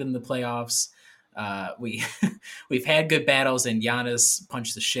last played in the playoffs, we've had good battles, and Giannis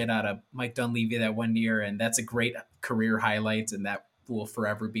punched the shit out of Mike Dunleavy that one year, and that's a great career highlight, and that will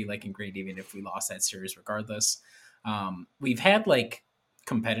forever be like ingrained even if we lost that series regardless. We've had like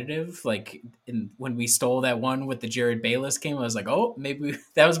competitive, like when we stole that one with the Jared Bayless game, I was like, oh, maybe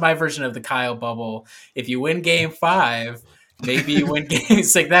that was my version of the Kyle bubble. If you win game 5, maybe you win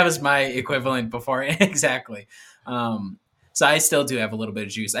games. Like, that was my equivalent before. Exactly. So I still do have a little bit of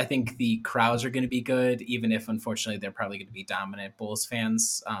juice. I think the crowds are going to be good, even if unfortunately they're probably going to be dominant Bulls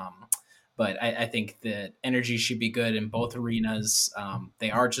fans. But I think the energy should be good in both arenas.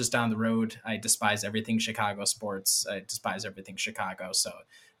 They are just down the road. I despise everything Chicago sports. I despise everything Chicago. So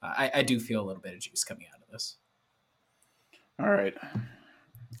I do feel a little bit of juice coming out of this. All right.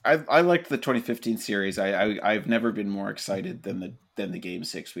 I liked the 2015 series. I've never been more excited than the game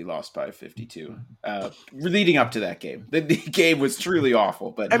 6 we lost by 52. Leading up to that game, the game was truly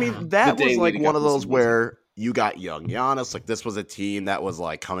awful. But I mean, that was like one of those where you got young Giannis. Like, this was a team that was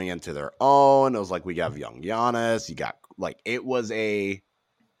like coming into their own. It was like, we got young Giannis. You got like, it was a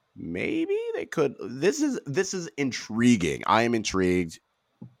maybe they could. This is intriguing. I am intrigued.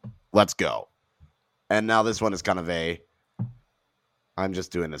 Let's go. And now this one is kind of I'm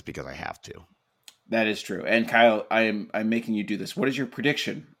just doing this because I have to. That is true. And Kyle, I'm making you do this. What is your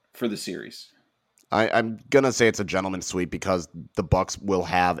prediction for the series? I'm gonna say it's a gentleman's sweep because the Bucks will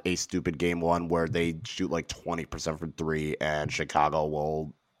have a stupid game 1 where they shoot like 20% from 3, and Chicago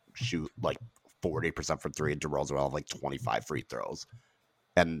will shoot like 40% from 3, and DeRozan will have like 25 free throws,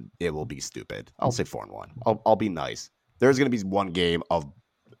 and it will be stupid. I'll say 4-1. I'll be nice. There's gonna be one game of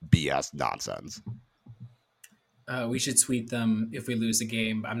BS nonsense. We should sweep them if we lose a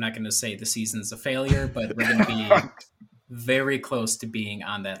game. I'm not going to say the season's a failure, but we're going to be very close to being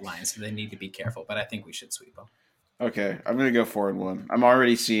on that line, so they need to be careful. But I think we should sweep them. Okay, I'm going to go 4-1. I'm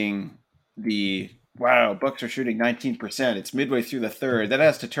already seeing Bucks are shooting 19%. It's midway through the third. That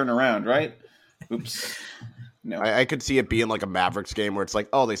has to turn around, right? Oops. No. I could see it being like a Mavericks game where it's like,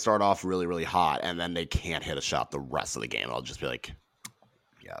 oh, they start off really, really hot, and then they can't hit a shot the rest of the game. I'll just be like,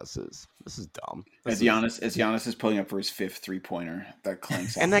 yeah, this is dumb. As Giannis is pulling up for his 5th 3-pointer, that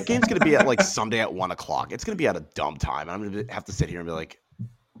clanks. And that game's gonna be at like Sunday at 1:00. It's gonna be at a dumb time. I'm gonna have to sit here and be like,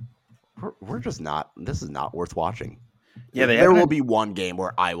 we're just not. This is not worth watching. Yeah, there will be one game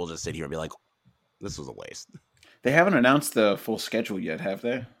where I will just sit here and be like, this was a waste. They haven't announced the full schedule yet, have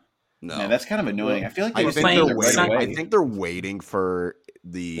they? No, man, that's kind of annoying. I feel like I think they're waiting for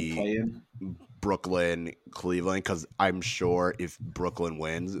the play-in. Brooklyn, Cleveland, because I'm sure if Brooklyn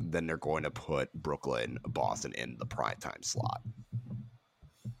wins, then they're going to put Brooklyn, Boston in the primetime slot.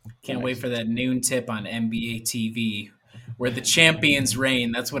 Can't wait for that noon tip on NBA TV where the champions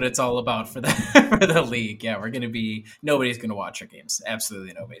reign. That's what it's all about for the league. Yeah, nobody's going to watch our games.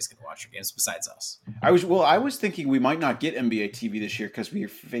 Absolutely nobody's going to watch our games besides us. I was thinking we might not get NBA TV this year because we're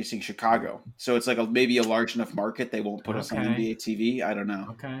facing Chicago. So it's like maybe a large enough market they won't put us on NBA TV. I don't know.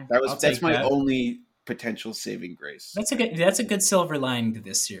 Okay, that's my only potential saving grace. That's a good silver lining to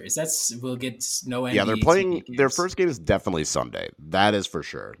this series. We'll get no NBA. Yeah, they're playing. Their first game is definitely Sunday. That is for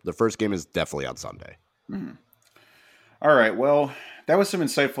sure. The first game is definitely on Sunday. Mm-hmm. All right. Well, that was some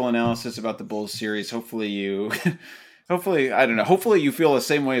insightful analysis about the Bulls series. Hopefully you feel the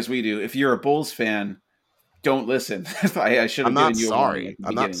same way as we do. If you're a Bulls fan, don't listen. I should have given you a warning.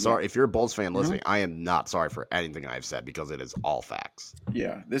 I'm not sorry. If you're a Bulls fan listening, I am not sorry for anything I've said because it is all facts.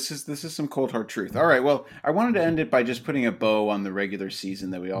 Yeah, this is some cold hard truth. All right. Well, I wanted to end it by just putting a bow on the regular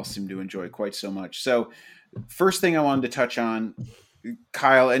season that we all seem to enjoy quite so much. So, first thing I wanted to touch on,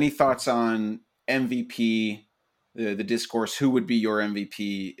 Kyle, any thoughts on MVP? The discourse, who would be your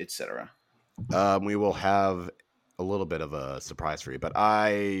MVP, etc. We will have a little bit of a surprise for you, but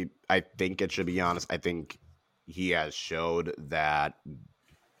I think it should be Giannis. I think he has showed that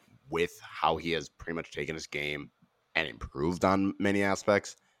with how he has pretty much taken his game and improved on many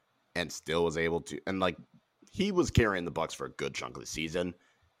aspects, and still was able to, and like he was carrying the Bucks for a good chunk of the season.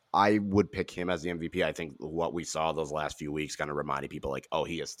 I would pick him as the MVP. I think what we saw those last few weeks kind of reminded people like, oh,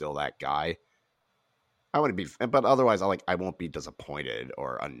 he is still that guy. I wouldn't be, but otherwise, I won't be disappointed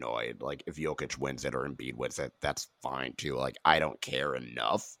or annoyed. Like if Jokic wins it or Embiid wins it, that's fine too. Like I don't care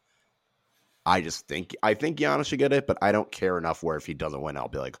enough. I think Giannis should get it, but I don't care enough where if he doesn't win, I'll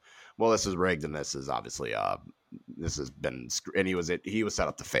be like, well, this is rigged and this is obviously this has been, and he was set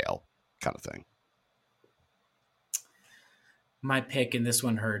up to fail kind of thing. My pick, and this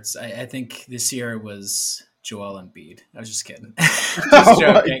one hurts. I think this year it was Joel Embiid. I was just kidding. Just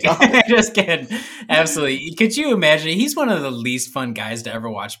joking. Just kidding. Absolutely. Could you imagine? He's one of the least fun guys to ever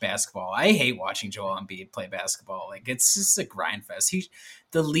watch basketball. I hate watching Joel Embiid play basketball. Like it's just a grind fest.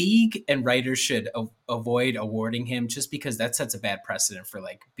 The league and writers should avoid awarding him just because that sets a bad precedent for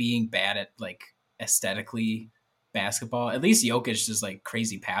like being bad at like aesthetically basketball. At least Jokic is like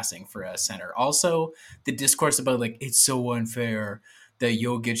crazy passing for a center. Also, the discourse about like it's so unfair that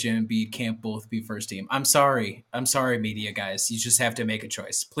Jokic and Embiid can't both be first team. I'm sorry, media guys. You just have to make a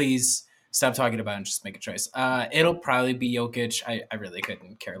choice. Please stop talking about it and just make a choice. It'll probably be Jokic. I really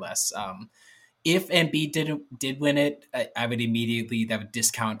couldn't care less. If Embiid did win it, I would immediately that would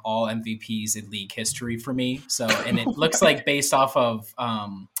discount all MVPs in league history for me. So, and it looks like based off of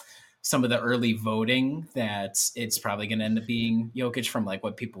some of the early voting that it's probably going to end up being Jokic from like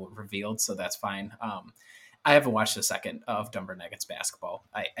what people revealed. So that's fine. I haven't watched a second of Denver Nuggets basketball.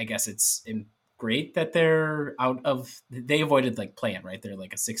 I guess it's great that they're they avoided like playing, right? They're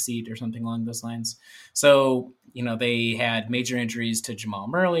like a 6 seed or something along those lines. So, they had major injuries to Jamal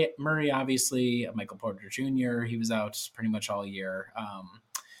Murray, obviously, Michael Porter Jr. He was out pretty much all year.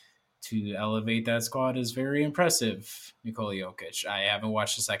 To elevate that squad is very impressive, Nikola Jokic. I haven't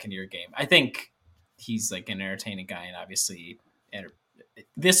watched a second year game. I think he's like an entertaining guy, and obviously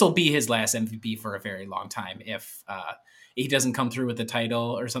this will be his last MVP for a very long time. If he doesn't come through with the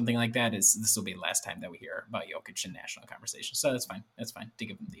title or something like that, this will be the last time that we hear about Jokic in national conversation. So that's fine. That's fine to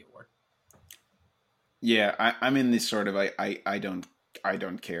give him the award. Yeah, I'm in this sort of I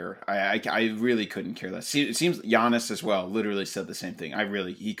don't care. I really couldn't care less. See, it seems Giannis as well literally said the same thing.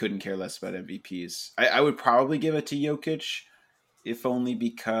 He couldn't care less about MVPs. I would probably give it to Jokic, if only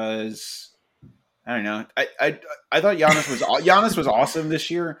because I don't know. I thought Giannis was awesome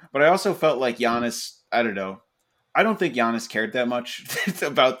this year, but I also felt like Giannis. I don't know. I don't think Giannis cared that much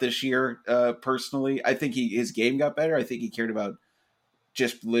about this year. Personally, I think his game got better. I think he cared about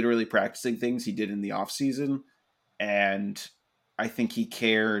just literally practicing things he did in the offseason. And I think he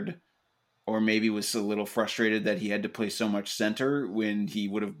cared, or maybe was a little frustrated that he had to play so much center when he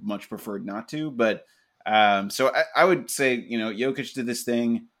would have much preferred not to. But so I would say, Jokic did this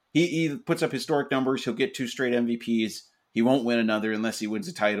thing. He puts up historic numbers. He'll get 2 straight MVPs. He won't win another unless he wins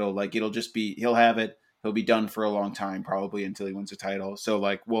a title. Like it'll just be, he'll have it. He'll be done for a long time, probably until he wins a title. So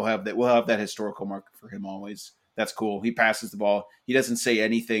like we'll have that historical mark for him always. That's cool. He passes the ball. He doesn't say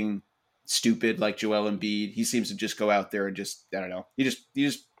anything stupid like Joel Embiid. He seems to just go out there and just, I don't know. He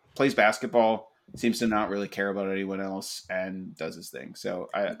just plays basketball, seems to not really care about anyone else, and does his thing. So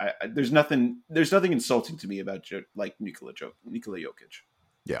I there's nothing insulting to me about like Nikola Jokic.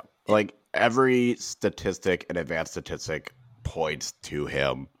 Yeah. Like every statistic and advanced statistic points to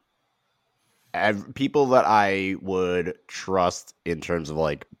him. People that I would trust in terms of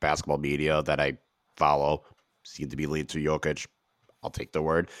like basketball media that I follow seem to be leaning to Jokic. I'll take the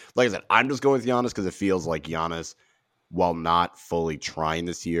word. Like I said, I'm just going with Giannis because it feels like Giannis, while not fully trying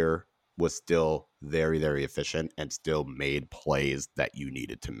this year, was still very, very efficient and still made plays that you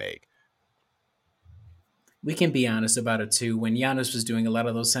needed to make. We can be honest about it too. When Giannis was doing a lot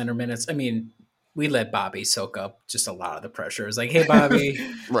of those center minutes, I mean, we let Bobby soak up just a lot of the pressure. It's like, hey, Bobby,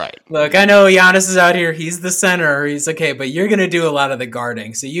 right? Look, I know Giannis is out here. He's the center. He's okay, but you're going to do a lot of the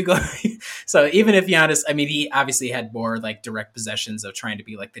guarding. So you go. So even if Giannis, I mean, he obviously had more like direct possessions of trying to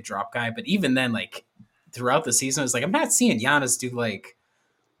be like the drop guy. But even then, like throughout the season, it's like, I'm not seeing Giannis do like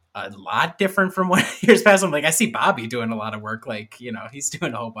a lot different from what years past. I'm like, I see Bobby doing a lot of work. Like, he's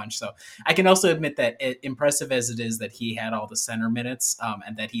doing a whole bunch. So I can also admit that impressive as it is that he had all the center minutes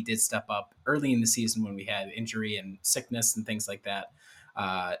and that he did step up early in the season when we had injury and sickness and things like that.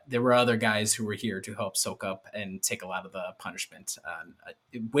 There were other guys who were here to help soak up and take a lot of the punishment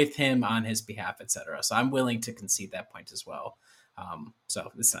with him on his behalf, etc. So I'm willing to concede that point as well.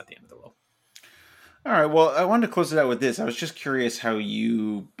 So it's not the end of the world. All right, well, I wanted to close it out with this. I was just curious how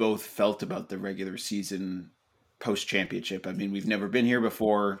you both felt about the regular season post-championship. I mean, we've never been here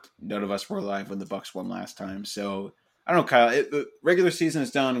before. None of us were alive when the Bucks won last time. So, I don't know, Kyle, the regular season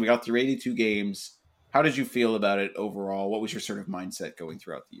is done. We got through 82 games. How did you feel about it overall? What was your sort of mindset going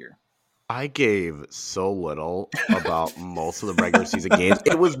throughout the year? I gave so little about most of the regular season games.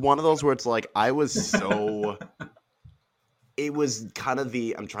 It was one of those where it's like I was so. It was kind of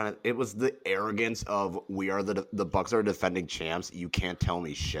it was the arrogance of the Bucks are defending champs. You can't tell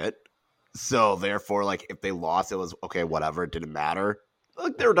me shit. So therefore, like if they lost, it was okay, whatever. It didn't matter.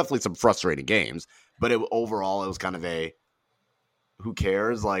 Like there were definitely some frustrating games, but overall it was kind of a who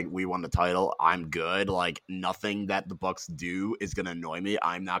cares? Like we won the title. I'm good. Like nothing that the Bucks do is gonna annoy me.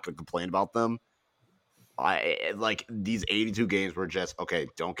 I'm not gonna complain about them. I like these 82 games were just okay.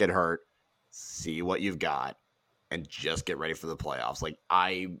 Don't get hurt. See what you've got. And just get ready for the playoffs. Like,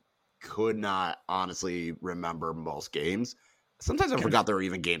 I could not honestly remember most games. Sometimes I forgot there were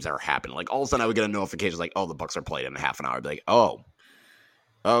even games that were happening. Like, all of a sudden I would get a notification like, oh, the Bucks are played in half an hour. I'd be like, oh,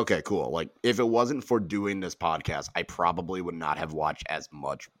 okay, cool. Like, if it wasn't for doing this podcast, I probably would not have watched as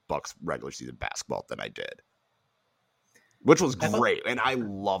much Bucks regular season basketball than I did. Which was great, and I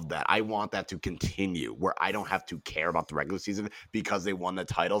love that. I want that to continue, where I don't have to care about the regular season because they won the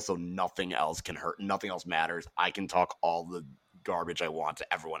title, so nothing else can hurt, nothing else matters. I can talk all the garbage I want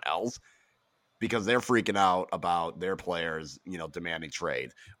to everyone else because they're freaking out about their players, demanding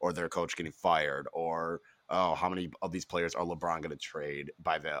trade, or their coach getting fired, or, oh, how many of these players are LeBron going to trade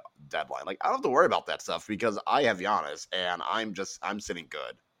by the deadline? Like, I don't have to worry about that stuff because I have Giannis, and I'm sitting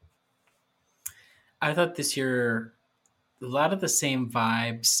good. I thought this year... a lot of the same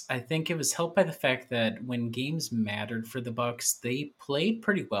vibes. I think it was helped by the fact that when games mattered for the Bucks, they played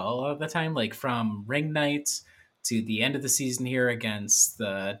pretty well a lot of the time, like from ring nights to the end of the season here against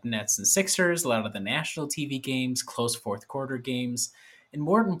the Nets and Sixers, a lot of the national TV games, close fourth quarter games, and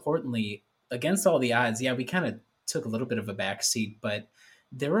more importantly, against all the odds, we kind of took a little bit of a backseat, but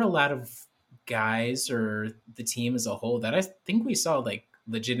there were a lot of guys or the team as a whole that I think we saw like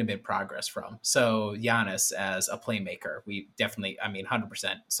legitimate progress from. So Giannis as a playmaker, we definitely,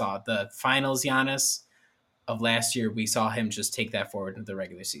 100% saw the finals Giannis of last year. We saw him just take that forward into the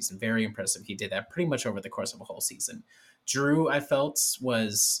regular season. Very impressive. He did that pretty much over the course of a whole season. Drew, I felt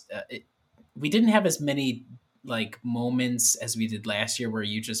was, we didn't have as many like moments as we did last year where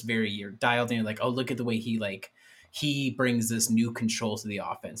you're dialed in, you're like, oh, look at the way he brings this new control to the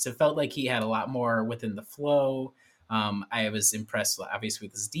offense. It felt like he had a lot more within the flow. I was impressed, obviously,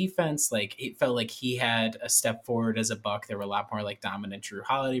 with his defense. Like, it felt like he had a step forward as a Buck. There were a lot more like dominant Drew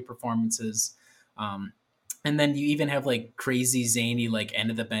Holiday performances. And then you even have like crazy zany, like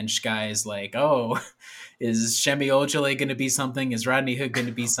end of the bench guys like, oh, is Shemi Ojale going to be something? Is Rodney Hood going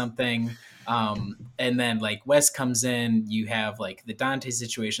to be something? And then like West comes in, you have like the Dante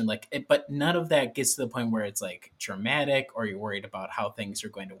situation, but none of that gets to the point where it's like dramatic or you're worried about how things are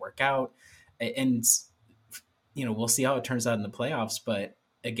going to work out. And, we'll see how it turns out in the playoffs, but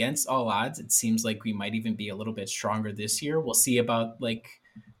against all odds, it seems like we might even be a little bit stronger this year. We'll see about like,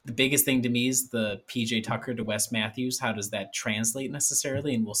 the biggest thing to me is the PJ Tucker to Wes Matthews. How does that translate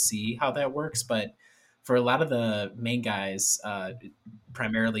necessarily? And we'll see how that works. But for a lot of the main guys,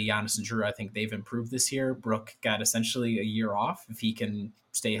 primarily Giannis and Drew, I think they've improved this year. Brook got essentially a year off. If he can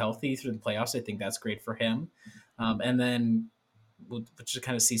stay healthy through the playoffs, I think that's great for him. And then we'll just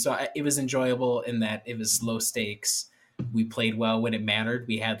kind of see. So it was enjoyable in that it was low stakes. We played well when it mattered.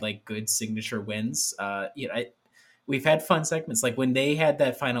 We had like good signature wins. We've had fun segments, like when they had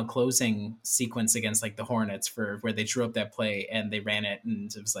that final closing sequence against like the Hornets for where they drew up that play and they ran it.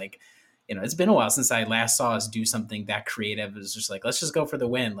 And it was like, it's been a while since I last saw us do something that creative. It was just like, let's just go for the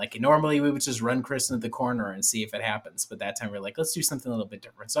win. Like normally we would just run Chris into the corner and see if it happens. But that time we're like, let's do something a little bit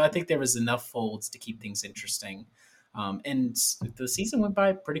different. So I think there was enough folds to keep things interesting. And the season went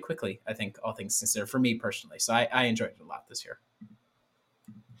by pretty quickly, I think, all things considered, for me personally. So I enjoyed it a lot this year.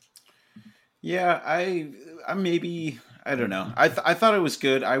 Yeah, I maybe, I don't know. I thought it was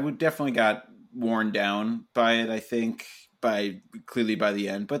good. I would definitely got worn down by it, I think, clearly by the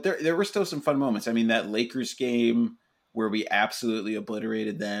end. But there were still some fun moments. I mean, that Lakers game where we absolutely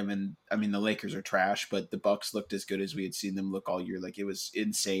obliterated them. And I mean, the Lakers are trash, but the Bucks looked as good as we had seen them look all year. Like, it was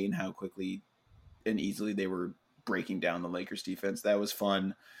insane how quickly and easily they were breaking down the Lakers defense. That was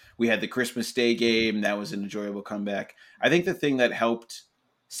fun. We had the Christmas Day game. That was an enjoyable comeback. I think the thing that helped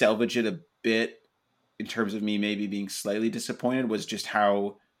salvage it a bit in terms of me maybe being slightly disappointed was just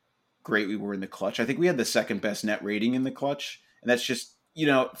how great we were in the clutch. I think we had the second best net rating in the clutch. And that's just,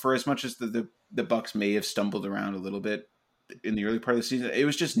 for as much as the Bucks may have stumbled around a little bit in the early part of the season, it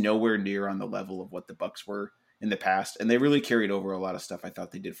was just nowhere near on the level of what the Bucks were in the past. And they really carried over a lot of stuff I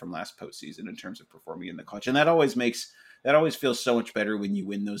thought they did from last postseason in terms of performing in the clutch. And that always feels so much better when you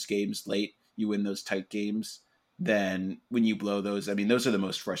win those games late, you win those tight games, than when you blow those. I mean, those are the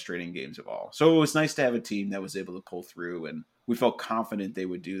most frustrating games of all. So it was nice to have a team that was able to pull through, and we felt confident they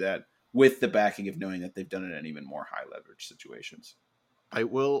would do that with the backing of knowing that they've done it in even more high leverage situations. I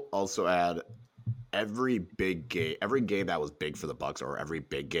will also add every game that was big for the Bucks, or every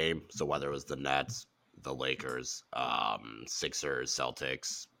big game. So whether it was the Nets, the Lakers, Sixers,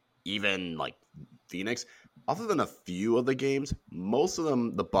 Celtics, even like Phoenix, other than a few of the games, most of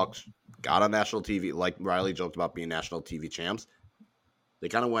them the Bucks got on national TV. Like Riley joked about being national TV champs. They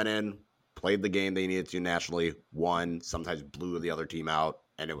kind of went in, played the game they needed to nationally, won, sometimes blew the other team out,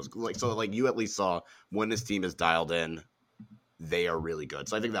 and it was like, so like you at least saw when this team is dialed in, they are really good.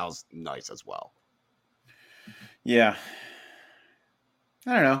 So I think that was nice as well. Yeah.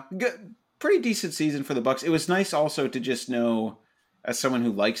 I don't know. Good, pretty decent season for the Bucks. It was nice also to just know, as someone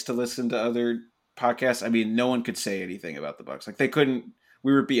who likes to listen to other podcasts, I mean, no one could say anything about the Bucks. Like they couldn't,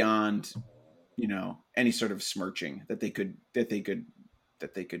 we were beyond, any sort of smirching that they could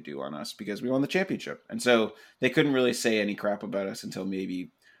do on us because we won the championship. And so they couldn't really say any crap about us until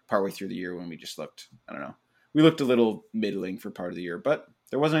maybe partway through the year when we just looked, I don't know. We looked a little middling for part of the year, but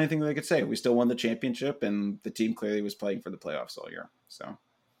there wasn't anything they could say. We still won the championship, and the team clearly was playing for the playoffs all year. So,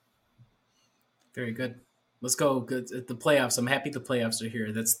 very good. Let's go. Good at the playoffs. I'm happy the playoffs are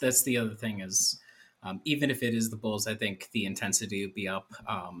here. That's the other thing is, even if it is the Bulls, I think the intensity will be up.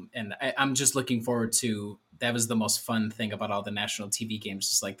 And I'm just looking forward to. That was the most fun thing about all the national TV games.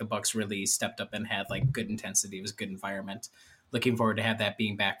 Just like the Bucks really stepped up and had like good intensity. It was a good environment. Looking forward to have that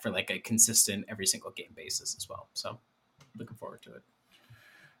being back for like a consistent every single game basis as well. So looking forward to it.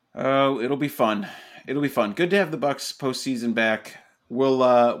 Oh, it'll be fun. It'll be fun. Good to have the Bucks postseason back. We'll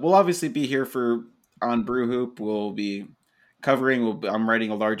obviously be here on Brew Hoop. We'll be covering. I'm writing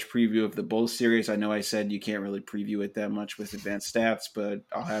a large preview of the Bulls series. I know I said you can't really preview it that much with advanced stats, but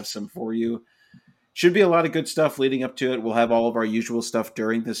I'll have some for you. Should be a lot of good stuff leading up to it. We'll have all of our usual stuff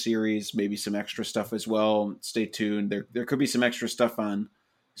during the series, maybe some extra stuff as well. Stay tuned. There could be some extra stuff on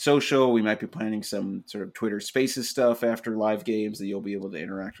social. We might be planning some sort of Twitter Spaces stuff after live games that you'll be able to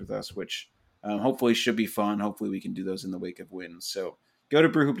interact with us, which hopefully should be fun. Hopefully we can do those in the wake of wins. So go to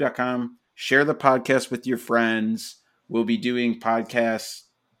brewhoop.com, share the podcast with your friends. We'll be doing podcasts,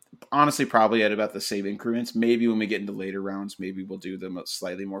 honestly, probably at about the same increments. Maybe when we get into later rounds, maybe we'll do them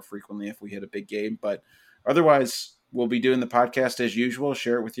slightly more frequently if we hit a big game. But otherwise, we'll be doing the podcast as usual.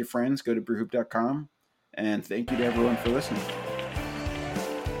 Share it with your friends. Go to brewhoop.com. And thank you to everyone for listening.